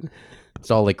suit. It's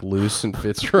all like loose and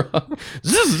fits wrong.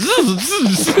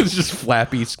 It's just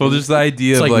flappy. well, there's the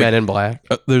idea It's of like like Men in Black.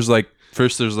 there's like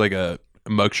first there's like a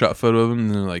mugshot photo of him,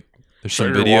 and then like there's some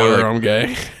Underwater, video. Like, I'm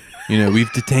gay. you know,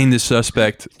 we've detained the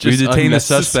suspect. Just We've detained the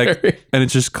suspect, unnecessary. and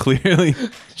it's just clearly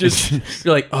Just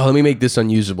you're like, oh, let me make this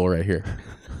unusable right here.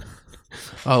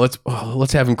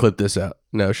 Let's have him clip this out.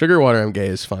 No, sugar water, I'm gay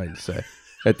is fine to say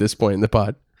at this point in the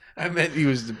pod. I meant he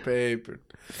was DePape.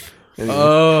 Anyway.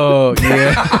 Oh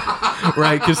yeah,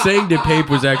 right. Because saying DePape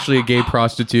was actually a gay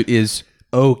prostitute is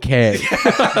okay.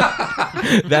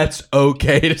 That's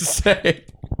okay to say.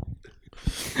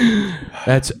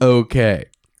 That's okay.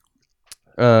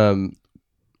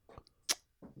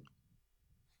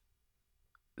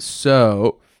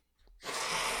 So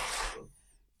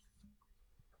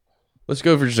let's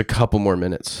go for just a couple more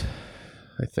minutes.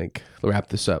 I think we'll wrap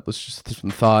this up. Let's just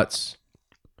some thoughts.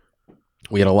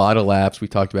 We had a lot of laughs. We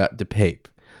talked about DePape.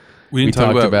 we didn't We talk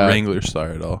talked about about- Wrangler Star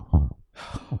at all.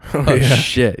 Oh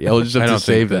shit! Yeah, we'll just have I to don't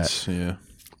save think that. that's yeah.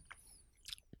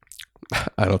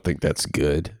 I don't think that's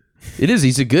good. It is.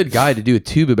 He's a good guy to do a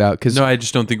tube about because No, I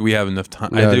just don't think we have enough time.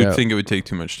 No, I do no. think it would take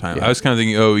too much time. Yeah. I was kind of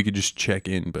thinking, oh, we could just check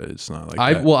in, but it's not like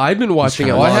that. I've been watching it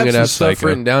kinda- Well, I long have some enough. stuff Psycho.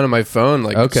 written down on my phone.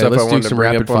 Like Okay, stuff let's I do wanted to some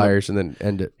bring rapid up on the- fires and then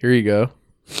end it. Here you go.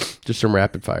 Just some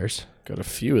rapid fires. Got a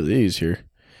few of these here.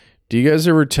 Do you guys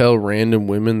ever tell random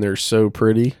women they're so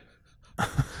pretty?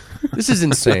 This is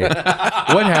insane.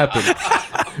 What happened?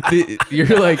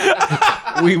 You're like,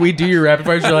 we do your rapid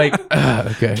fires. You're like,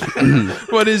 okay.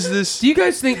 What is this? Do you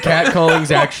guys think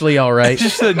catcalling's actually all right?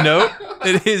 Just a note.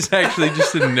 It is actually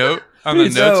just a note on the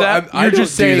No, notes app. I You're don't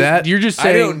just saying- do that. you're just I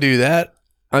saying- don't do that.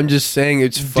 I'm just saying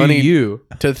it's Do funny you?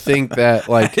 to think that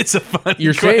like It's a funny.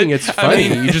 You're saying it's I funny.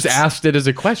 mean, You just asked it as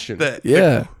a question.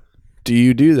 yeah. Do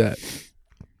you do that?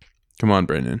 Come on,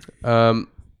 Brandon.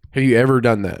 Have you ever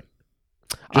done that?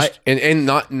 Just, and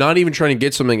not even trying to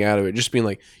get something out of it, just being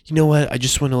like, you know what? I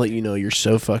just want to let you know you're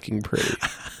so fucking pretty.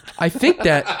 I think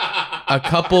that a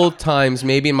couple times,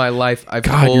 maybe in my life, I've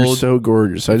God, told. you're so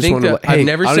gorgeous. I just think want to. that Hey, I've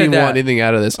never I don't said even that. want anything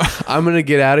out of this. I'm gonna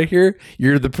get out of here.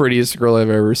 You're the prettiest girl I've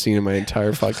ever seen in my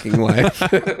entire fucking life.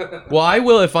 Well, I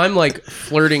will if I'm like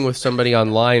flirting with somebody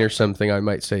online or something. I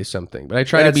might say something, but I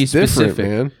try to be That's different, specific,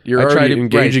 man. You're I try already to-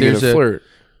 engaging right, in a there's flirt.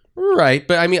 right?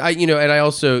 But I mean, and I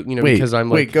also, Wait, because I'm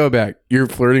like, wait, go back. You're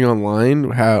flirting online?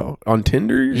 How? On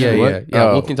Tinder? yeah, What? yeah.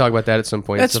 Oh. We can talk about that at some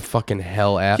point. It's a That's- fucking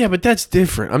hell app. Yeah, but that's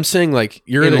different. I'm saying like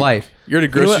you're In in life. You're at a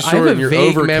know grocery what? I have store a and you're vague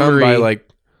overcome memory- by like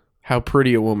how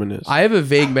pretty a woman is. I have a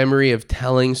vague memory of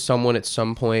telling someone at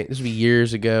some point, this would be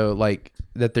years ago, like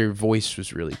that their voice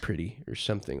was really pretty or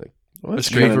something. Like Well, that's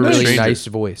they have a kinda really nice. nice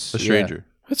voice. A Yeah. stranger.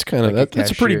 That's kind of like a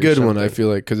that's a pretty cashier or good one. I something. feel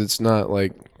like because it's not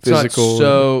like It's not physical.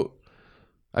 so,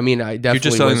 I mean, I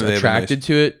definitely telling was them they have a attracted nice-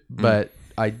 to it, but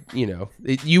I,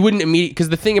 you wouldn't immediately, because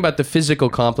the thing about the physical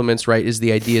compliments, right, is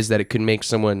the idea is that it could make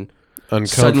someone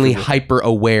suddenly Uncomfortable. hyper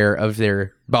aware of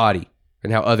their body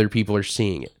and how other people are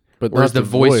seeing it. But Whereas not the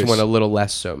voice one a little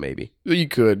less so, maybe. You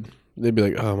could. They'd be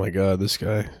like, "Oh my god, this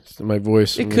guy." My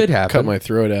voice. It I'm could gonna happen. Cut my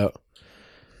throat out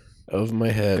of my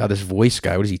head. God, this voice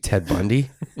guy, what is he, Ted Bundy?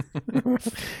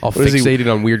 All What is he-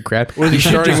 fixated on weird crap. What is he You should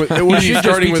starting just- with- you what is he should just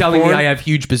starting be with telling me porn? I have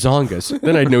huge bazongas.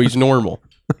 Then I'd know he's normal.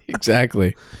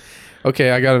 Exactly.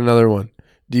 Okay, I got another one.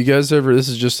 Do you guys ever? This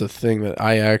is just a thing that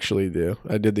I actually do.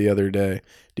 I did the other day.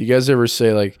 Do you guys ever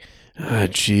say like, "Ah,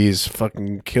 geez,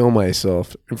 fucking kill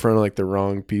myself" in front of like the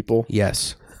wrong people?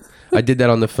 Yes. I did that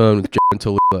on the phone with Joe and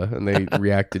Tallulah, and they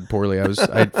reacted poorly. I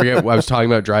forget what I was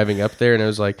talking about driving up there, and I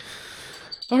was like,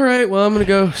 all right, well, I'm going to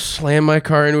go slam my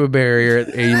car into a barrier at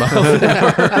 80 miles an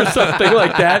hour or something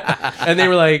like that. And they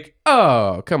were like,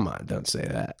 oh, come on, don't say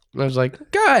that. And I was like,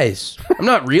 guys, I'm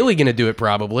not really going to do it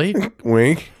probably.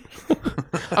 Wink.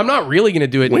 I'm not really going to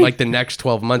do it in Wink. like the next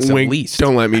 12 months Wink. at least.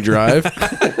 Don't let me drive.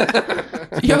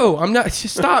 Yo, I'm not.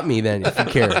 Stop me then if you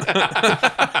care.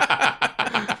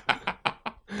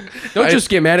 Don't just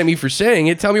get mad at me for saying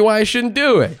it. Tell me why I shouldn't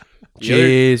do it.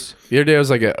 Jeez. The other day I was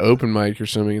like at open mic or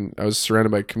something. And I was surrounded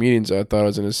by comedians. I thought I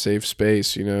was in a safe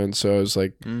space, and so I was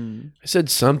like, I said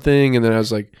something, and then I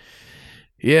was like,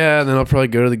 yeah, and then I'll probably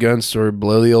go to the gun store,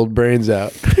 blow the old brains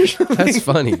out. That's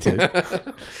funny, dude.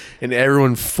 And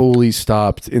everyone fully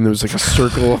stopped, and there was like a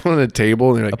circle on a table,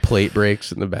 and they're A like, plate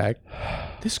breaks in the back.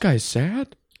 This guy's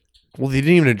sad. well, they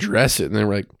didn't even address it, and they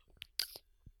were like,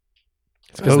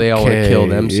 Because they all want to kill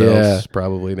okay, themselves. yeah.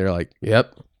 Probably. They're like,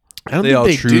 yep. I don't They all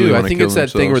think they truly do. I wanna think kill it's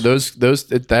that thing where themselves.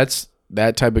 that's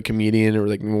that type of comedian, or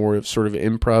like more of sort of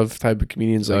improv type of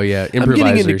comedians. Like, Oh yeah, I'm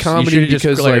improvisers. getting into comedy you should because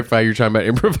just clarify you're talking about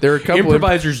improv. there are a couple of-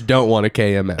 improvisers don't want a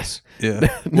KMS. Yeah.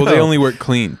 Well, they No. only work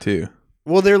clean too.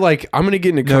 well, they're like, I'm gonna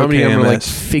get into No comedy. I'm gonna like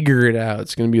KMS. figure it out.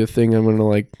 It's gonna be a thing. I'm gonna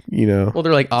like, Well,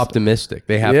 they're like optimistic.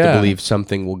 They have to Yeah. believe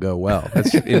something will go well.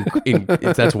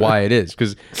 That's why it is,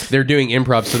 because they're doing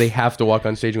improv, so they have to walk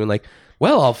on stage and be like,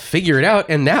 well, I'll figure it out,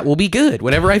 and that will be good.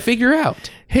 Whatever I figure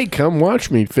out. hey, come watch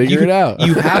me figure it out.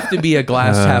 You have to be a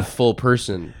glass half full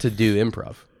person to do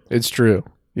improv. It's true.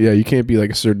 Yeah, you can't be like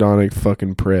a sardonic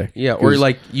fucking prick. Yeah, or 'Cause-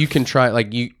 like you can try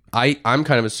like you. I'm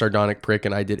kind of a sardonic prick,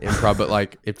 and I did improv, but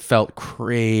like it felt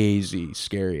crazy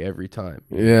scary every time.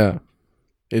 yeah,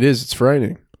 it is. It's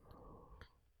frightening.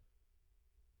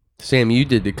 Sam, you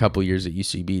did a couple years at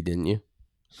UCB, didn't you?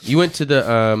 You went to the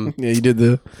Yeah, you did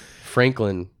the.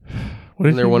 Franklin. What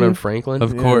Isn't did there you one do? on Franklin?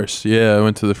 Of course. Yeah, I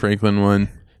went to the Franklin one.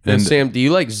 And And Sam, do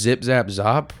you like Zip Zap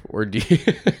Zop, or do you,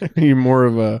 You're more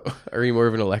of a are you more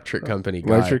of an electric company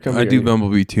guy? electric company. I do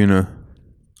Bumblebee Tuna.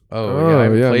 Oh, yeah, I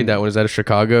haven't yeah. played that one. Is that a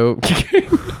Chicago?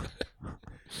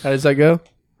 How does that go?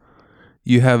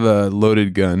 You have a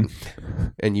loaded gun.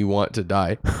 And you want to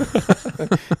die,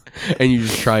 and you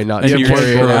just try not And to you're,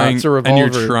 carry it out. trying, It's a and you're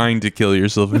revolver. trying to kill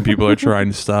yourself, and people are trying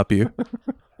to stop you.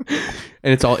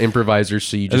 And it's all improvisers,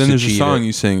 so you just And then there's a achieve song it.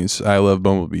 you sing. It's I love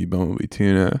Bumblebee, Bumblebee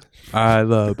Tuna. I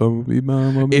love Bumblebee,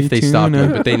 Bumblebee If they Tuna. stop you,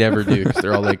 but they never do, because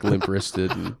they're all like limp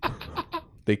wristed and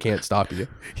they can't stop you.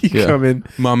 You Yeah. come in.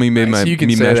 Mommy made my So you can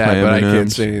me say mash that, my but I can't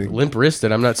M&Ms. say anything. Limp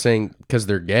wristed. I'm not saying because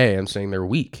they're gay. I'm saying they're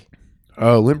weak.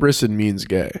 Oh, limp wristed means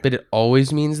gay. But it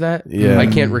always means that. Yeah. I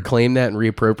can't reclaim that and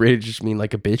reappropriate it. Just mean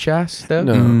like a bitch ass though.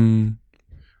 No. Mm.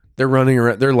 They're running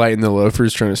around. They're lighting the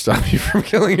loafers, trying to stop you from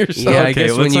killing yourself. Yeah, I Okay,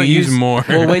 guess when let's you not use more.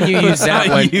 Well, when you use Let's that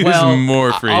not one, use well,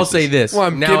 more I'll say phrases. this. Well,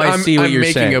 I'm now giving- I I'm- see what I'm you're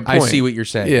making saying. a I point. see what you're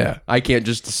saying. Yeah. I can't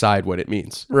just decide what it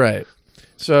means. Right.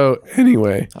 So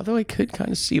anyway, Although I could kind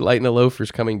of see lighting the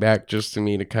loafers coming back just to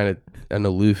mean a kind of an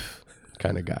aloof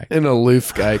kind of guy. an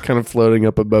aloof guy kind of floating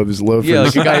up above his loafers. Yeah,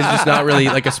 like a guy's just not really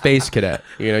like a space cadet.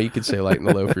 You know, you could say lighting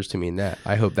the loafers to mean that.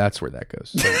 I hope that's where that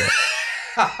goes.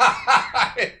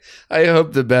 I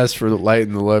hope the best for the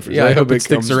lighting the loafers. Yeah, I hope it comes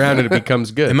sticks around and it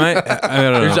becomes good. Am I don't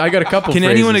know. I got a couple. Can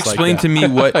anyone phrases like explain that.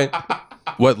 to me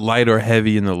what light or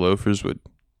heavy in the loafers would?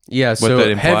 Yeah, so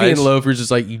that heavy implies? and loafers is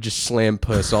like you just slam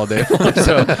puss all day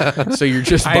long. So you're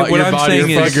just What your I'm body saying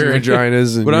your is- fucker.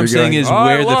 vaginas. And What I'm you're saying going, is "I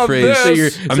where the love phrase. this." So your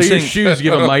I'm your saying. shoes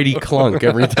give a mighty clunk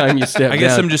every time you step I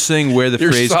guess down. I'm just saying where the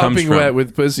You're phrase comes sopping from. wet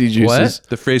with pussy juices. What?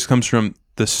 The phrase comes from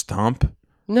the stomp.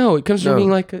 No, it comes from No. being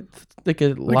like a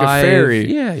live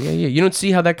fairy. Yeah. You don't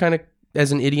see how that kind of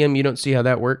as an idiom. You don't see how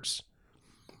that works.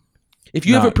 If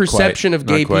you have a Not quite. perception of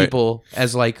Not gay quite. people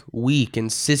as like weak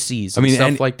and sissies and I mean, stuff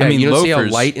and- like I that, mean, you don't see how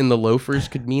loafers- light in the loafers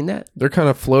could mean that. They're kind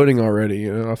of floating already,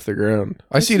 off the ground.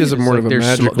 I see it as a It's more like of a they're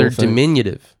magical they're thing.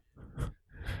 diminutive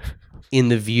in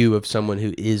the view of someone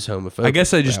who is homophobic. I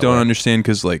guess I just that don't way. understand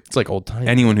because like It's like old time.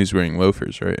 anyone who's wearing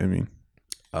loafers, right? I mean,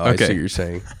 Oh, I see Okay. what you're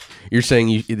saying. You're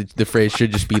saying the phrase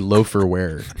should just be loafer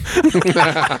wearer.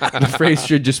 The phrase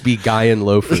should just be guy in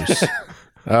loafers.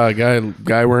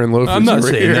 Guy wearing loafers. I'm not over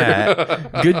saying here.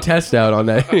 that. Good test out on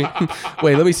that.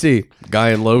 Wait, let me see.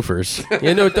 Guy in loafers.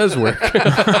 Yeah, no, it does work.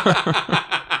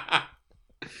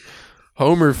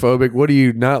 Homerphobic. What do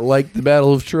you not like the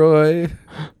Battle of Troy?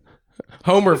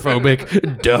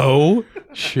 Homerphobic. Dough.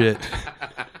 Shit.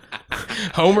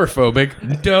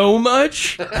 Homerphobic. Dough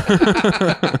much?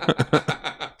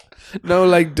 No,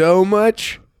 like dough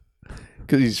much?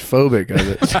 Because he's phobic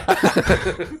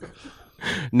of it.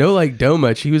 No, like dough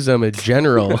much. He was a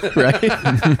general, right?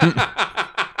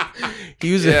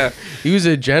 He was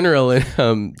a general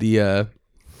in the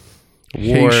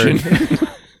war. Haitian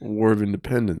War of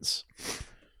Independence.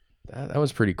 That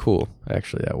was pretty cool,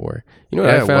 actually. That war. You know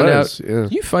what Yeah, I found it was,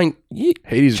 out? yeah.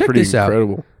 Haiti's check pretty this out.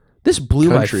 incredible. This blew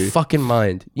country. my fucking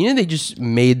mind. You know they just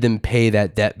made them pay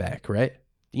that debt back, right?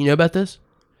 You know about this?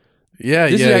 Yeah,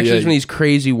 This yeah, is actually yeah. one of these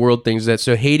crazy world things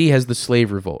so Haiti has the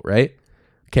slave revolt, right?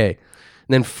 Okay.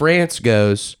 And then France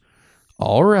goes,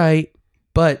 all right,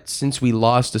 but since we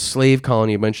lost a slave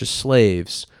colony, a bunch of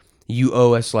slaves, you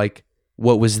owe us like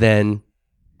what was then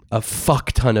a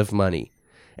fuck ton of money.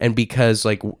 And because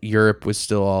like Europe was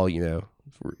still all,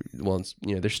 well,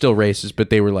 they're still racist, but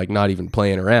they were like not even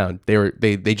playing around.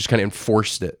 They just kind of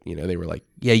enforced it. They were like,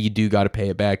 yeah, you do got to pay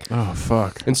it back. Oh,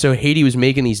 fuck. And so Haiti was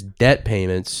making these debt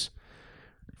payments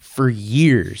for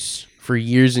years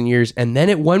and years. And then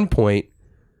at one point,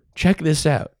 check this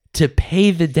out, to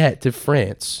pay the debt to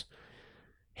France,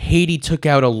 Haiti took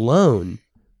out a loan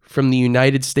from the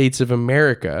United States of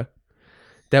America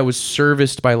that was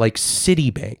serviced by like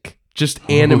Citibank, just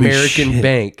an Holy American shit.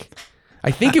 bank.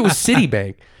 I think it was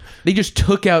Citibank. They just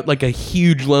took out like a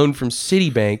huge loan from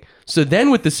Citibank. So then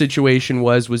what the situation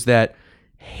was that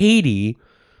Haiti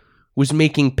was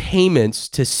making payments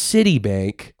to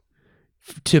Citibank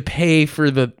to pay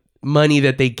for the money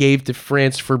that they gave to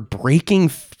France for breaking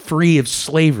free of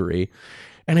slavery.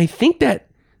 And I think that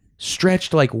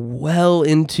stretched like well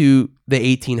into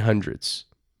the 1800s.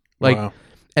 Like, Wow.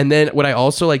 and then what I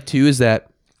also like too is that,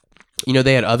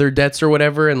 they had other debts or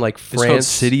whatever, and like France.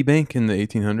 It's called Citibank in the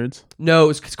 1800s.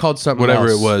 No, it's called something Whatever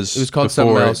else. it was. It was called before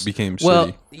something else. It became Well,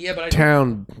 City. yeah, but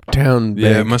Town Yeah,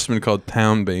 it bank. must have been called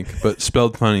Town Bank, but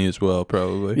spelled funny as well,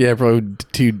 probably. Yeah, probably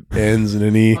 2 N's and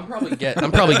an E. I'm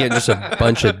probably getting just a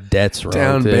bunch of debts wrong.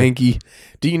 Town too. Banky.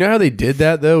 Do you know how they did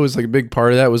that though? It was like a big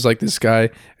part of that was like this guy,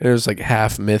 and it was like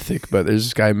half mythic, but there's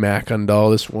this guy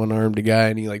Macandal, this one-armed guy,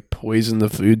 and he like poisoned the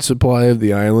food supply of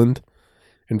the island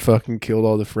and fucking killed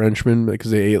all the Frenchmen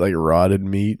because they ate like rotted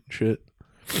meat and shit.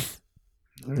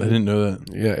 I didn't know that.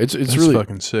 Yeah, it's That's really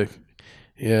fucking sick.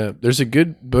 Yeah, there's a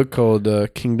good book called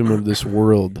Kingdom of This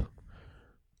World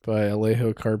by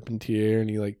Alejo Carpentier, and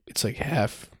it's like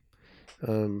half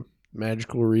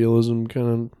magical realism kind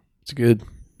of. It's good.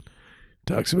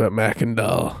 Talks about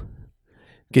Macandal.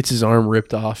 Gets his arm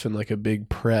ripped off in like a big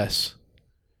press.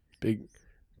 Big.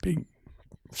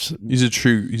 He's a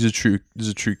true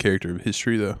character of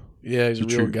history, though. Yeah, he's a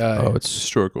real true guy. Oh, it's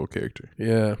Historical character.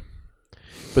 Yeah.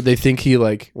 But they think he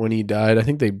when he died, I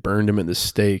think they burned him at the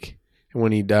stake. And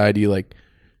when he died, he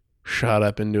shot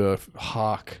up into a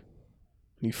hawk.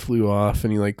 He flew off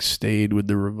and he stayed with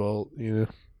the revolt,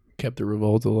 kept the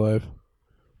revolt alive.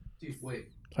 Dude, wait.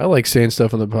 I like saying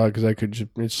stuff on the pod because I could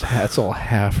that's all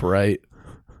half right.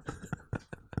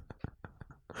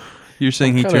 You're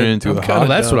saying he kinda- turned into I'm a kinda Oh, hawk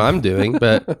that's dumb. what I'm doing.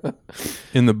 But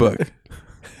in the book.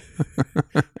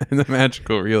 In the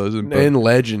magical realism book. In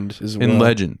legend as well. In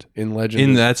legend. In legend. In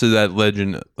is- that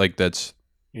legend that's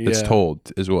yeah.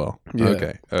 told as well. Yeah.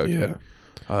 Okay. Yeah.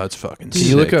 Oh, that's fucking Can sick.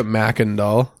 you look up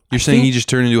Macandal? You're saying he just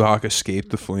turned into a hawk, escaped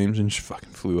the flames, and just fucking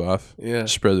flew off? Yeah.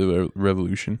 Spread the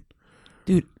revolution.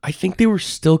 dude, I think they were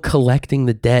still collecting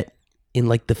the debt in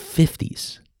like the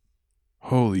 50s.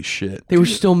 Holy shit. They were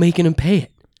still making him pay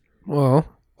it. Well,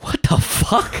 What the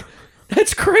fuck?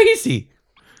 That's crazy.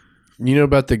 you know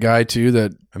about the guy too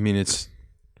that I mean, it's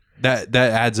that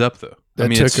adds up though. That I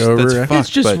mean, took it's, over. That's It's fucked, It's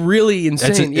just but really insane.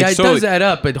 it's Yeah, it totally- does add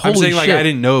up, but holy I'm saying shit. I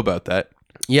didn't know about that,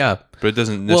 Yeah. but it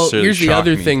doesn't Well, necessarily. here's the shock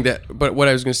other me. thing but what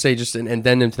I was going to say, just an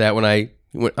addendum to that, when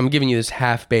I'm giving you this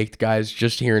half-baked, guys,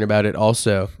 just hearing about it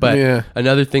also. But Yeah.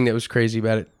 another thing that was crazy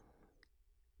about it,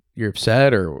 you're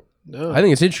upset or... No. I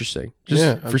think it's interesting. Just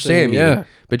Yeah, for I'm saying, Sam, yeah. yeah.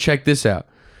 But check this out.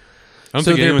 I don't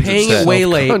So think they're anyone's paying upset. it way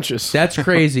late. Self-conscious. That's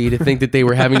crazy to think that they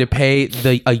were having to pay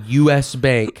a U.S.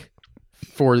 bank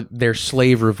for their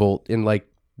slave revolt in like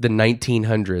the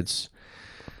 1900s.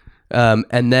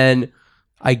 And then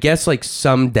I guess like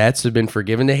some debts have been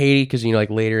forgiven to Haiti because, like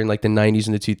later in like the 90s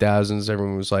and the 2000s,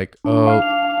 everyone was like, oh.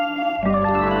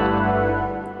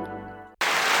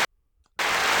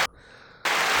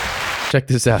 Check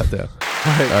this out though.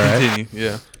 All right, right. continue.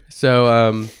 Yeah.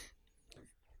 So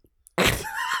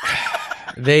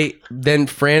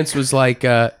France was like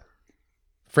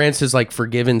France has like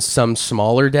forgiven some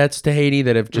smaller debts to Haiti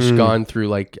that have just gone through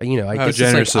like I How guess it's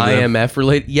generous like of them. IMF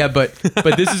related. Yeah, but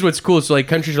this is what's cool. So like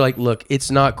countries are like, look, it's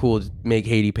not cool to make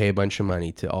Haiti pay a bunch of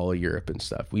money to all of Europe and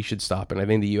stuff. We should stop. And I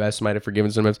think the US might have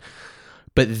forgiven some of it.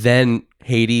 But then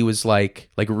Haiti was like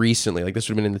recently, like this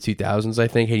would have been in the 2000s, I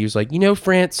think. Haiti was like,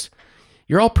 France,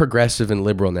 you're all progressive and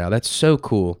liberal now. That's so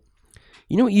cool.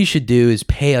 You know what you should do is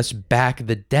pay us back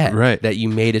the debt Right. that you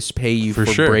made us pay you for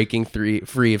sure. breaking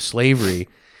free of slavery.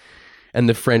 And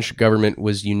the French government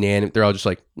was unanimous. They're all just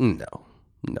like, no,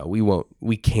 we won't.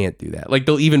 We can't do that. Like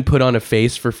they'll even put on a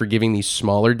face for forgiving these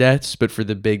smaller debts, but for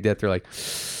the big debt, they're like,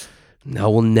 no,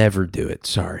 we'll never do it.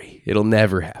 Sorry. It'll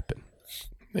never happen.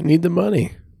 They need the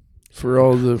money for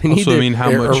all the. They need Also, I mean, how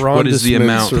their much? What is the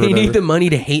amount? arrondissements or They need whatever. the money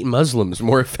to hate Muslims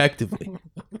more effectively.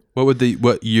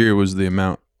 What year was the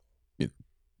amount?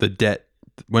 The debt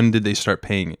when did they start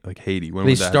paying it? Like Haiti? When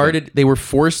They would that happen? they were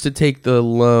forced to take the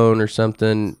loan or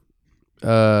something.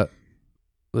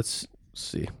 Let's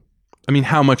see. I mean,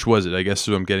 how much was it? I guess is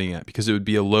what I'm getting at, because it would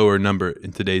be a lower number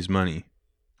in today's money.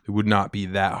 It would not be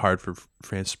that hard for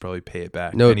France to probably pay it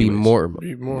back. No, it'd be anyways. more.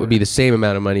 It would be the same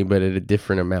amount of money, but at a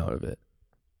different amount of it.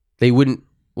 They wouldn't.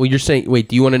 Well, you're saying, wait,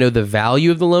 do you want to know the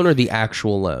value of the loan or the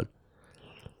actual loan?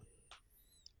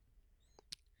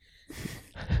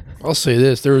 I'll say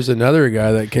this: there was another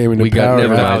guy that came into We got power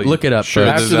never after mind. Look it up. Sure,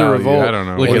 folks. the value, revolt. I don't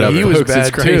know. Look it Well, up. he was folks. bad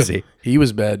It's crazy. too. He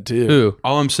was bad too. Who?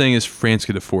 All I'm saying is France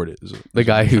could afford it. Is The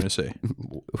guy what I'm who- trying to say.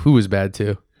 Who was bad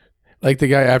too? Like the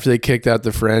guy after they kicked out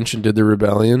the French and did the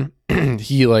rebellion,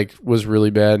 he like was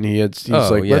really bad, and he's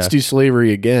like, yeah. let's do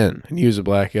slavery again, and he was a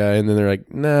black guy, and then they're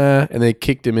like, nah, and they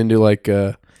kicked him into like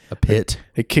A pit.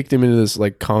 they kicked him into this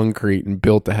like concrete and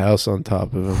built the house on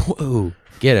top of him. Whoa.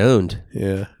 Get owned,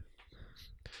 Yeah,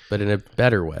 but in a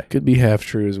better way. could be half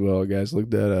true as well, guys.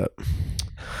 Look that up.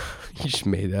 You just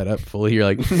made that up fully. You're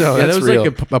like, No, yeah, that's that was real.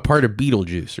 like a part of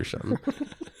Beetlejuice or something.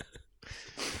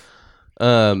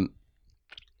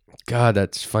 God,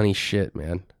 that's funny shit,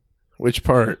 man. Which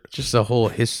part? Just a whole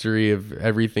history of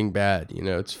everything bad. You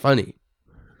know, it's funny.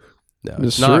 No, In a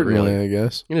it's not certain really. way, I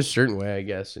guess. In a certain way, I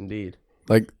guess, indeed.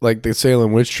 Like the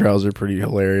Salem witch trials are pretty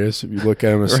hilarious if you look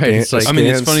at them. Right, it's like- I mean,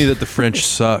 it's funny that the French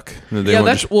suck. That they Yeah, won't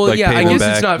that's just, well. like, Yeah, pay I them guess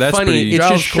back. it's not That's funny. pretty- It's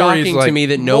Giles just Corey's shocking like, to me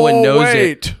that no one knows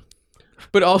it. wait.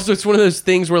 But also, it's one of those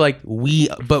things where like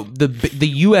but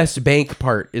the U.S. bank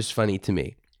part is funny to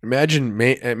me. Imagine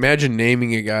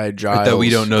naming a guy Giles that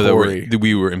we don't know Corey. that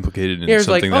we were implicated in Yeah, it's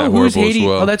like, something oh, that who's horrible Haiti? as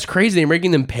well. Oh, that's crazy. They're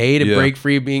making them pay to Yeah. break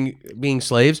free of being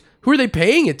slaves. Who are they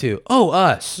paying it to? Oh,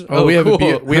 us. Oh, we have a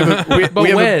cool. we have a But we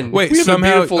have when? a, Wait, we have a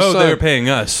somehow beautiful son. they're paying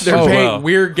us. They're oh, paying. wow.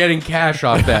 We're getting cash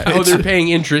off that. Oh, they're paying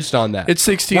interest on that. It's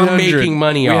 1600. We're making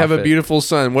money We off have a it. beautiful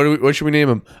son. What should we name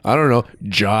him? I don't know.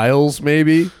 Giles,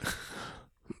 maybe.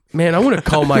 Man, I want to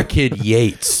call my kid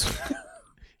Yates.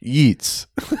 Yeats.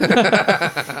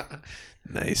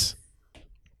 Nice.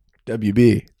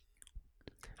 WB.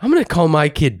 I'm gonna call my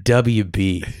kid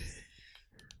WB.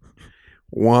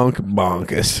 Wonk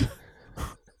bonkus.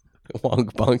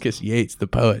 Wonk Bunkus Yates, the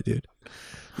poet, dude.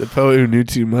 The poet who knew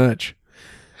too much.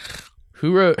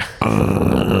 Who wrote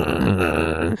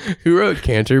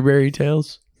Canterbury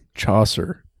Tales?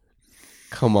 Chaucer.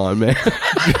 Come on, man.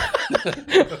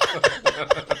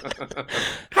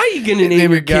 How you gonna name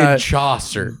Name your a guy- kid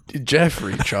Chaucer?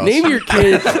 Jeffrey Chaucer. Name your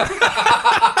kid.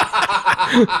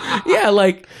 Yeah,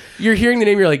 like you're hearing the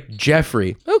name, you're like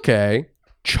Jeffrey. Okay,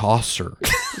 Chaucer.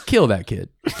 Kill that kid.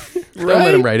 Don't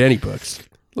let him write any books.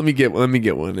 Let me get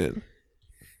one in.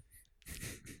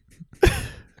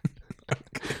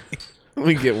 Let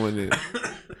me get one in.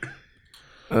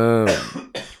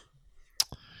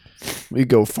 We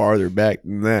go farther back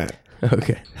than that.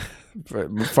 Okay.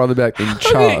 Farther back than Who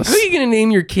Chaucer. are you gonna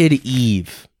name your kid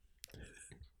Eve?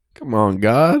 Come on,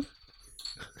 God.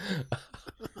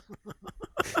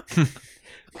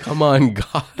 Come on,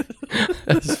 God.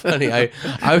 That's funny. I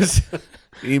was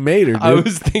He made her, dude. I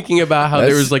was thinking about how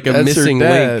there was like a That's her missing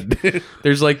link. dad.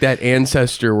 There's like that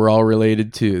ancestor we're all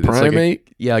related to. That's like Primate?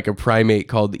 like a primate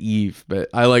called Eve. But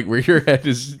I like where your head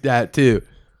is at too.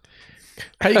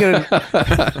 How you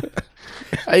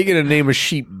gonna name a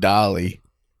sheep Dolly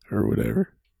or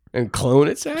whatever? And clone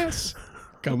its ass?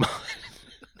 Come on.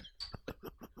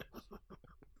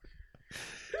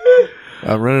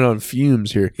 I'm running on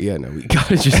fumes here. Yeah, no, we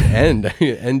gotta just end.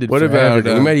 It ended What forever.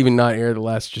 about, we might even not air the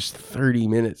last just 30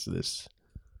 minutes of this.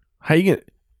 How you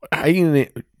gonna name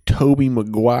Toby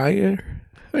Maguire?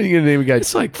 How you gonna name a guy?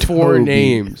 It's like four Toby?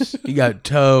 names. You got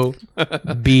Toe,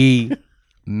 B,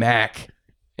 Mac,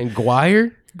 and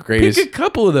Guire. Greatest, Pick a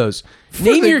couple of those. for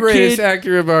Name the your greatest kid.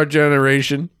 actor of our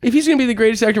generation. If he's gonna be the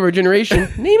greatest actor of our generation,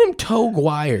 name him Toe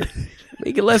Guire.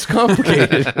 Make it less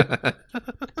complicated.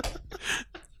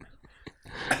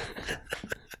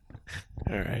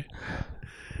 All right.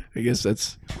 I guess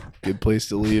that's a good place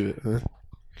to leave it, huh?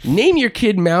 Name your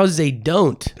kid Mao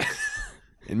Zedong.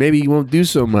 And maybe you won't do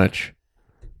so much.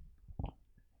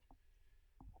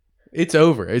 It's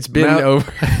over. It's been Mao-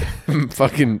 over. I'm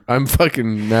fucking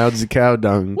Mao Zedong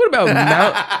dung. What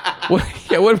about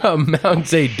what about Mao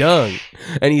Zedong?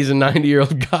 And he's a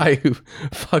 90-year-old guy who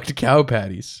fucked cow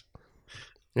patties.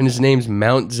 And his name's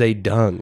Mount Zedong.